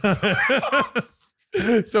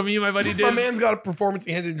 So me and my buddy My did. man's got a performance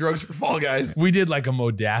enhancing drugs for Fall Guys. We did like a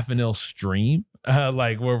modafinil stream,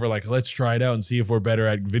 like where we're like, let's try it out and see if we're better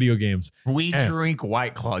at video games. We Eh. drink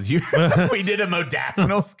White Claws. We did a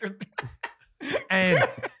modafinil. And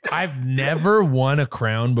I've never won a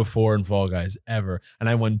crown before in Fall Guys ever, and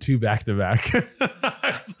I won 2 back-to-back.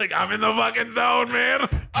 I was like, I'm in the fucking zone, man.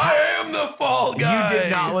 I am the Fall Guy. You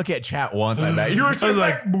did not look at chat once, I bet. You were I just was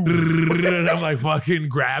like, like, and I'm like fucking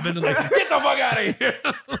grabbing and like, get the fuck out of here.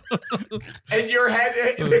 and your head,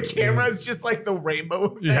 the camera is just like the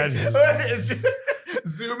rainbow. Yeah, It's just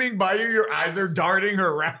zooming by you. Your eyes are darting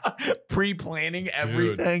around, pre-planning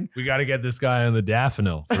everything. Dude, we got to get this guy on the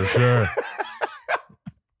daffodil for sure.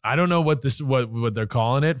 I don't know what they're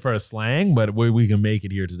calling it for a slang, but we can make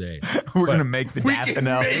it here today. We're gonna make the we can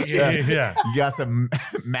daffodil. make Yeah. Yeah. You got some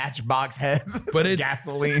matchbox heads, But some it's-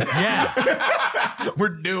 gasoline. Yeah. We're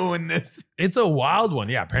doing this. It's a wild one.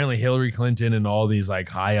 Yeah. Apparently Hillary Clinton and all these like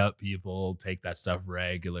high up people take that stuff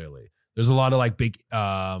regularly. There's a lot of like big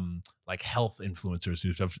like health influencers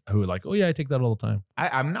who are like, oh yeah, I take that all the time.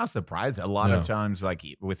 I'm not surprised. A lot Yeah. of times, like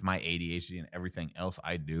with my ADHD and everything else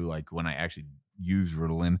I do, like when I actually use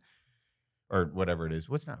Ritalin or whatever it is.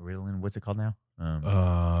 What's not Ritalin? What's it called now?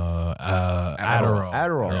 Adderall.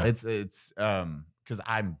 Adderall. Yeah. It's because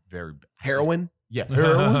I'm very Heroin, Yeah,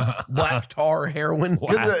 heroin. black tar heroin.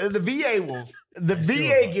 Because the VA will. The I see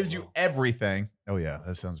VA what gives that you everything. Oh yeah,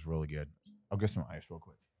 that sounds really good. I'll get some ice real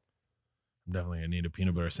quick. I'm definitely gonna need a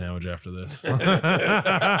peanut butter sandwich after this.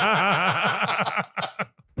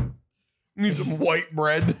 Need some white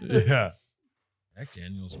bread. Yeah. Jack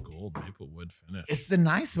Daniel's Gold Maplewood finish. It's the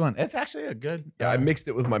nice one. It's actually a good. Yeah, I mixed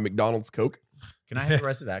it with my McDonald's Coke. Can I have the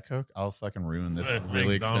rest of that Coke? I'll fucking ruin this really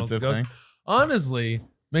McDonald's expensive Coke. thing. Honestly,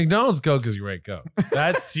 McDonald's Coke is great Coke.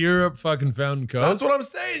 That syrup fucking fountain Coke. That's what I'm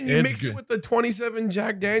saying. You It's mix good. it with the 27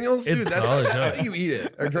 Jack Daniels, dude. It's That's, solid, that's yeah. how you eat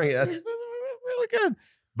it or drink it. That's It's really good.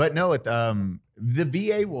 But no, the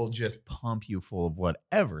VA will just pump you full of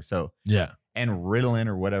whatever. So Yeah. and Ritalin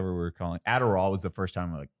or whatever we're calling Adderall was the first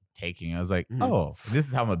time like taking. I was like, Mhm. oh, this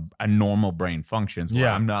is how a normal brain functions. Where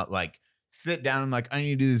Yeah. I'm not like sit down and like I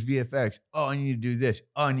need to do this VFX. Oh, I need to do this.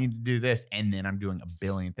 Oh, I need to do this, and then I'm doing a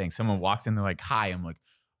billion things. Someone walks in, they're like, hi. I'm like,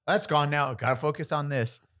 that's gone now. Gotta focus on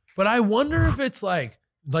this. But I wonder if it's like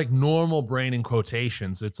normal brain in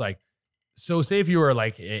quotations. It's like, so say if you were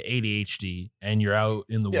like ADHD and you're out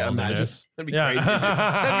in the wilderness. That'd be Yeah. crazy.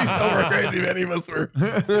 That'd be so crazy if any of us were.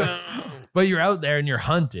 But you're out there and you're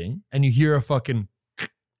hunting and you hear a fucking,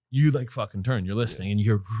 you like fucking turn, you're listening and you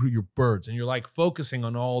hear your birds and you're like focusing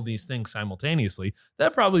on all these things simultaneously.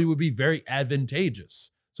 That probably would be very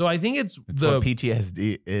advantageous. So I think it's That's the what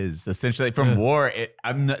PTSD is essentially from war.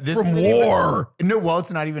 No, well,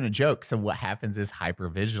 it's not even a joke. So what happens is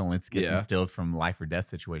hypervigilance gets instilled from life or death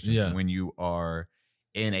situations. Yeah. And when you are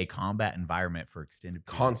in a combat environment for extended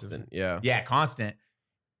periods Constant, yeah, constant.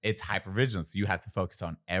 It's hypervigilance. You have to focus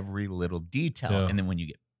on every little detail. So- And then when you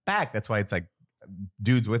get back, that's why it's like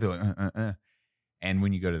dudes with it. And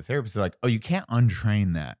when you go to the therapist, they're like, oh, you can't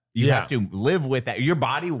untrain that. You have to live with that. Your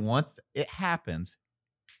body, once it happens,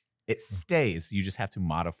 it stays. You just have to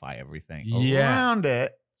modify everything around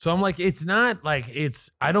it. So I'm like, it's not like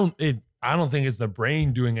I don't think it's the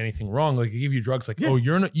brain doing anything wrong. Like they give you drugs like, oh,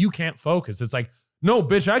 you can't focus. It's like, no,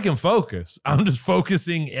 bitch, I can focus. I'm just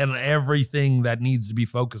focusing on everything that needs to be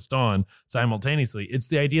focused on simultaneously. It's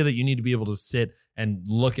the idea that you need to be able to sit and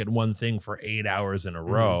look at one thing for 8 hours in a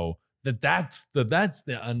row. That's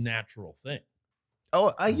the unnatural thing.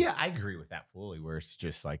 Oh, yeah, I agree with that fully. Where it's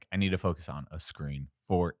just like, I need to focus on a screen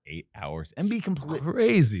for 8 hours and be completely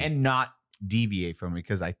crazy and not deviate from it.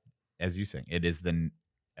 Because as you saying, it is the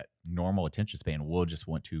normal attention span. We'll just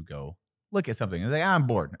want to go look at something. It's like, I'm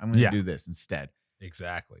bored. I'm going to do this instead.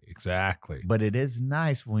 Exactly. But it is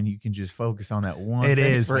nice when you can just focus on that one It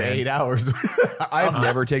thing is, for man. 8 hours. I've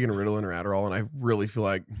never taken Ritalin or Adderall, and I really feel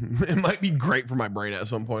like it might be great for my brain at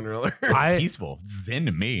some point or another. It's peaceful. It's zen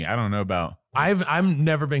to me. I don't know about. I've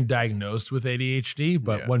never been diagnosed with ADHD,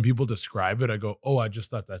 but when people describe it, I go, oh, I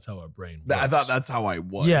just thought that's how our brain works. I thought that's how I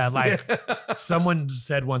was. Yeah, like someone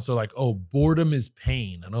said once, they're like, oh, boredom is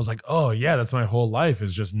pain. And I was like, oh, yeah, that's my whole life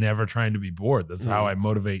is just never trying to be bored. That's how I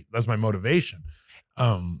motivate. That's my motivation.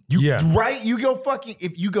 Right? You go fucking,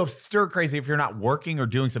 if you go stir crazy, if you're not working or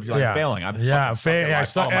doing something, you're like failing. I'm fucking oh my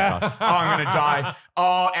God. Oh, I'm going to die.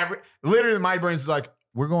 Literally my brain's like,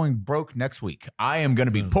 we're going broke next week. I am going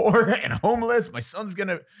to be poor and homeless. My son's going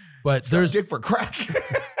to there's dick for crack.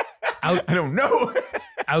 I don't know.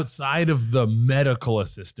 Outside of the medical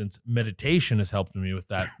assistance, meditation has helped me with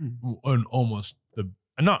that in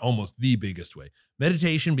not almost the biggest way.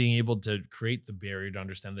 Meditation, being able to create the barrier to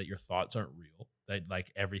understand that your thoughts aren't real, that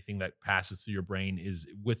like everything that passes through your brain is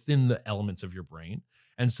within the elements of your brain.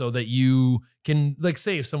 And so that you can, like,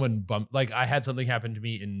 say if someone like I had something happen to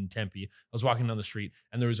me in Tempe. I was walking down the street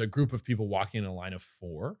and there was a group of people walking in a line of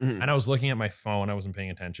 4 and I was looking at my phone. I wasn't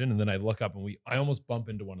paying attention. And then I look up and I almost bump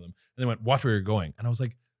into one of them and they went, watch where you're going. And I was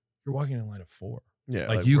like, you're walking in a line of 4. Yeah,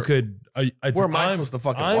 like you could. Where am I supposed to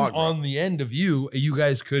fucking walk? I'm on the end of you. You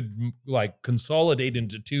guys could like consolidate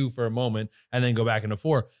into 2 for a moment and then go back into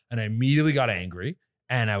 4. And I immediately got angry.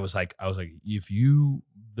 And I was like,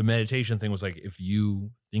 the meditation thing was like, if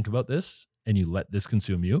you think about this and you let this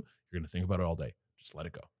consume you, you're going to think about it all day. Just let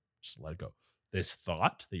it go. Just let it go. This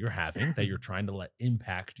thought that you're having that you're trying to let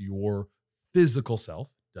impact your physical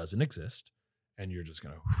self doesn't exist. And you're just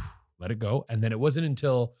going to let it go. And then it wasn't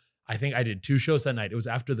until I think I did 2 shows that night. It was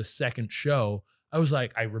after the second show. I was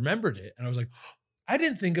like, I remembered it. And I was like, I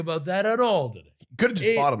didn't think about that at all today. Could have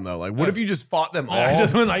just fought them though. Like, what if you just fought them all? I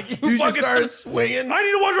just went like, you just started swinging. I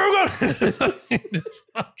need to watch where I'm going. Just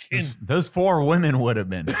fucking. Those 4 women would have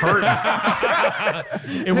been hurting.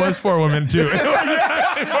 It was 4 women too.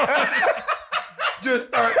 Just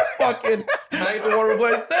start fucking. It's a wonderful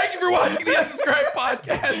place. Thank you for watching the Unsubscribe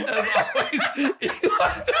podcast. As always,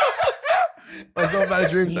 myself,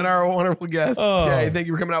 Matt Dreams, and our wonderful guest. Jay, thank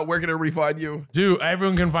you for coming out. Where can everybody find you? Dude,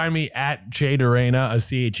 everyone can find me at Che Durena,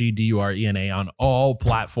 CHEDURENA on all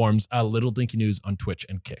platforms. Little Dinky News on Twitch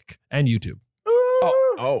and Kick and YouTube.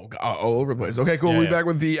 All over the place. Okay, cool. We'll be back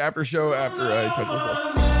with the after show after I touch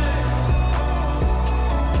myself.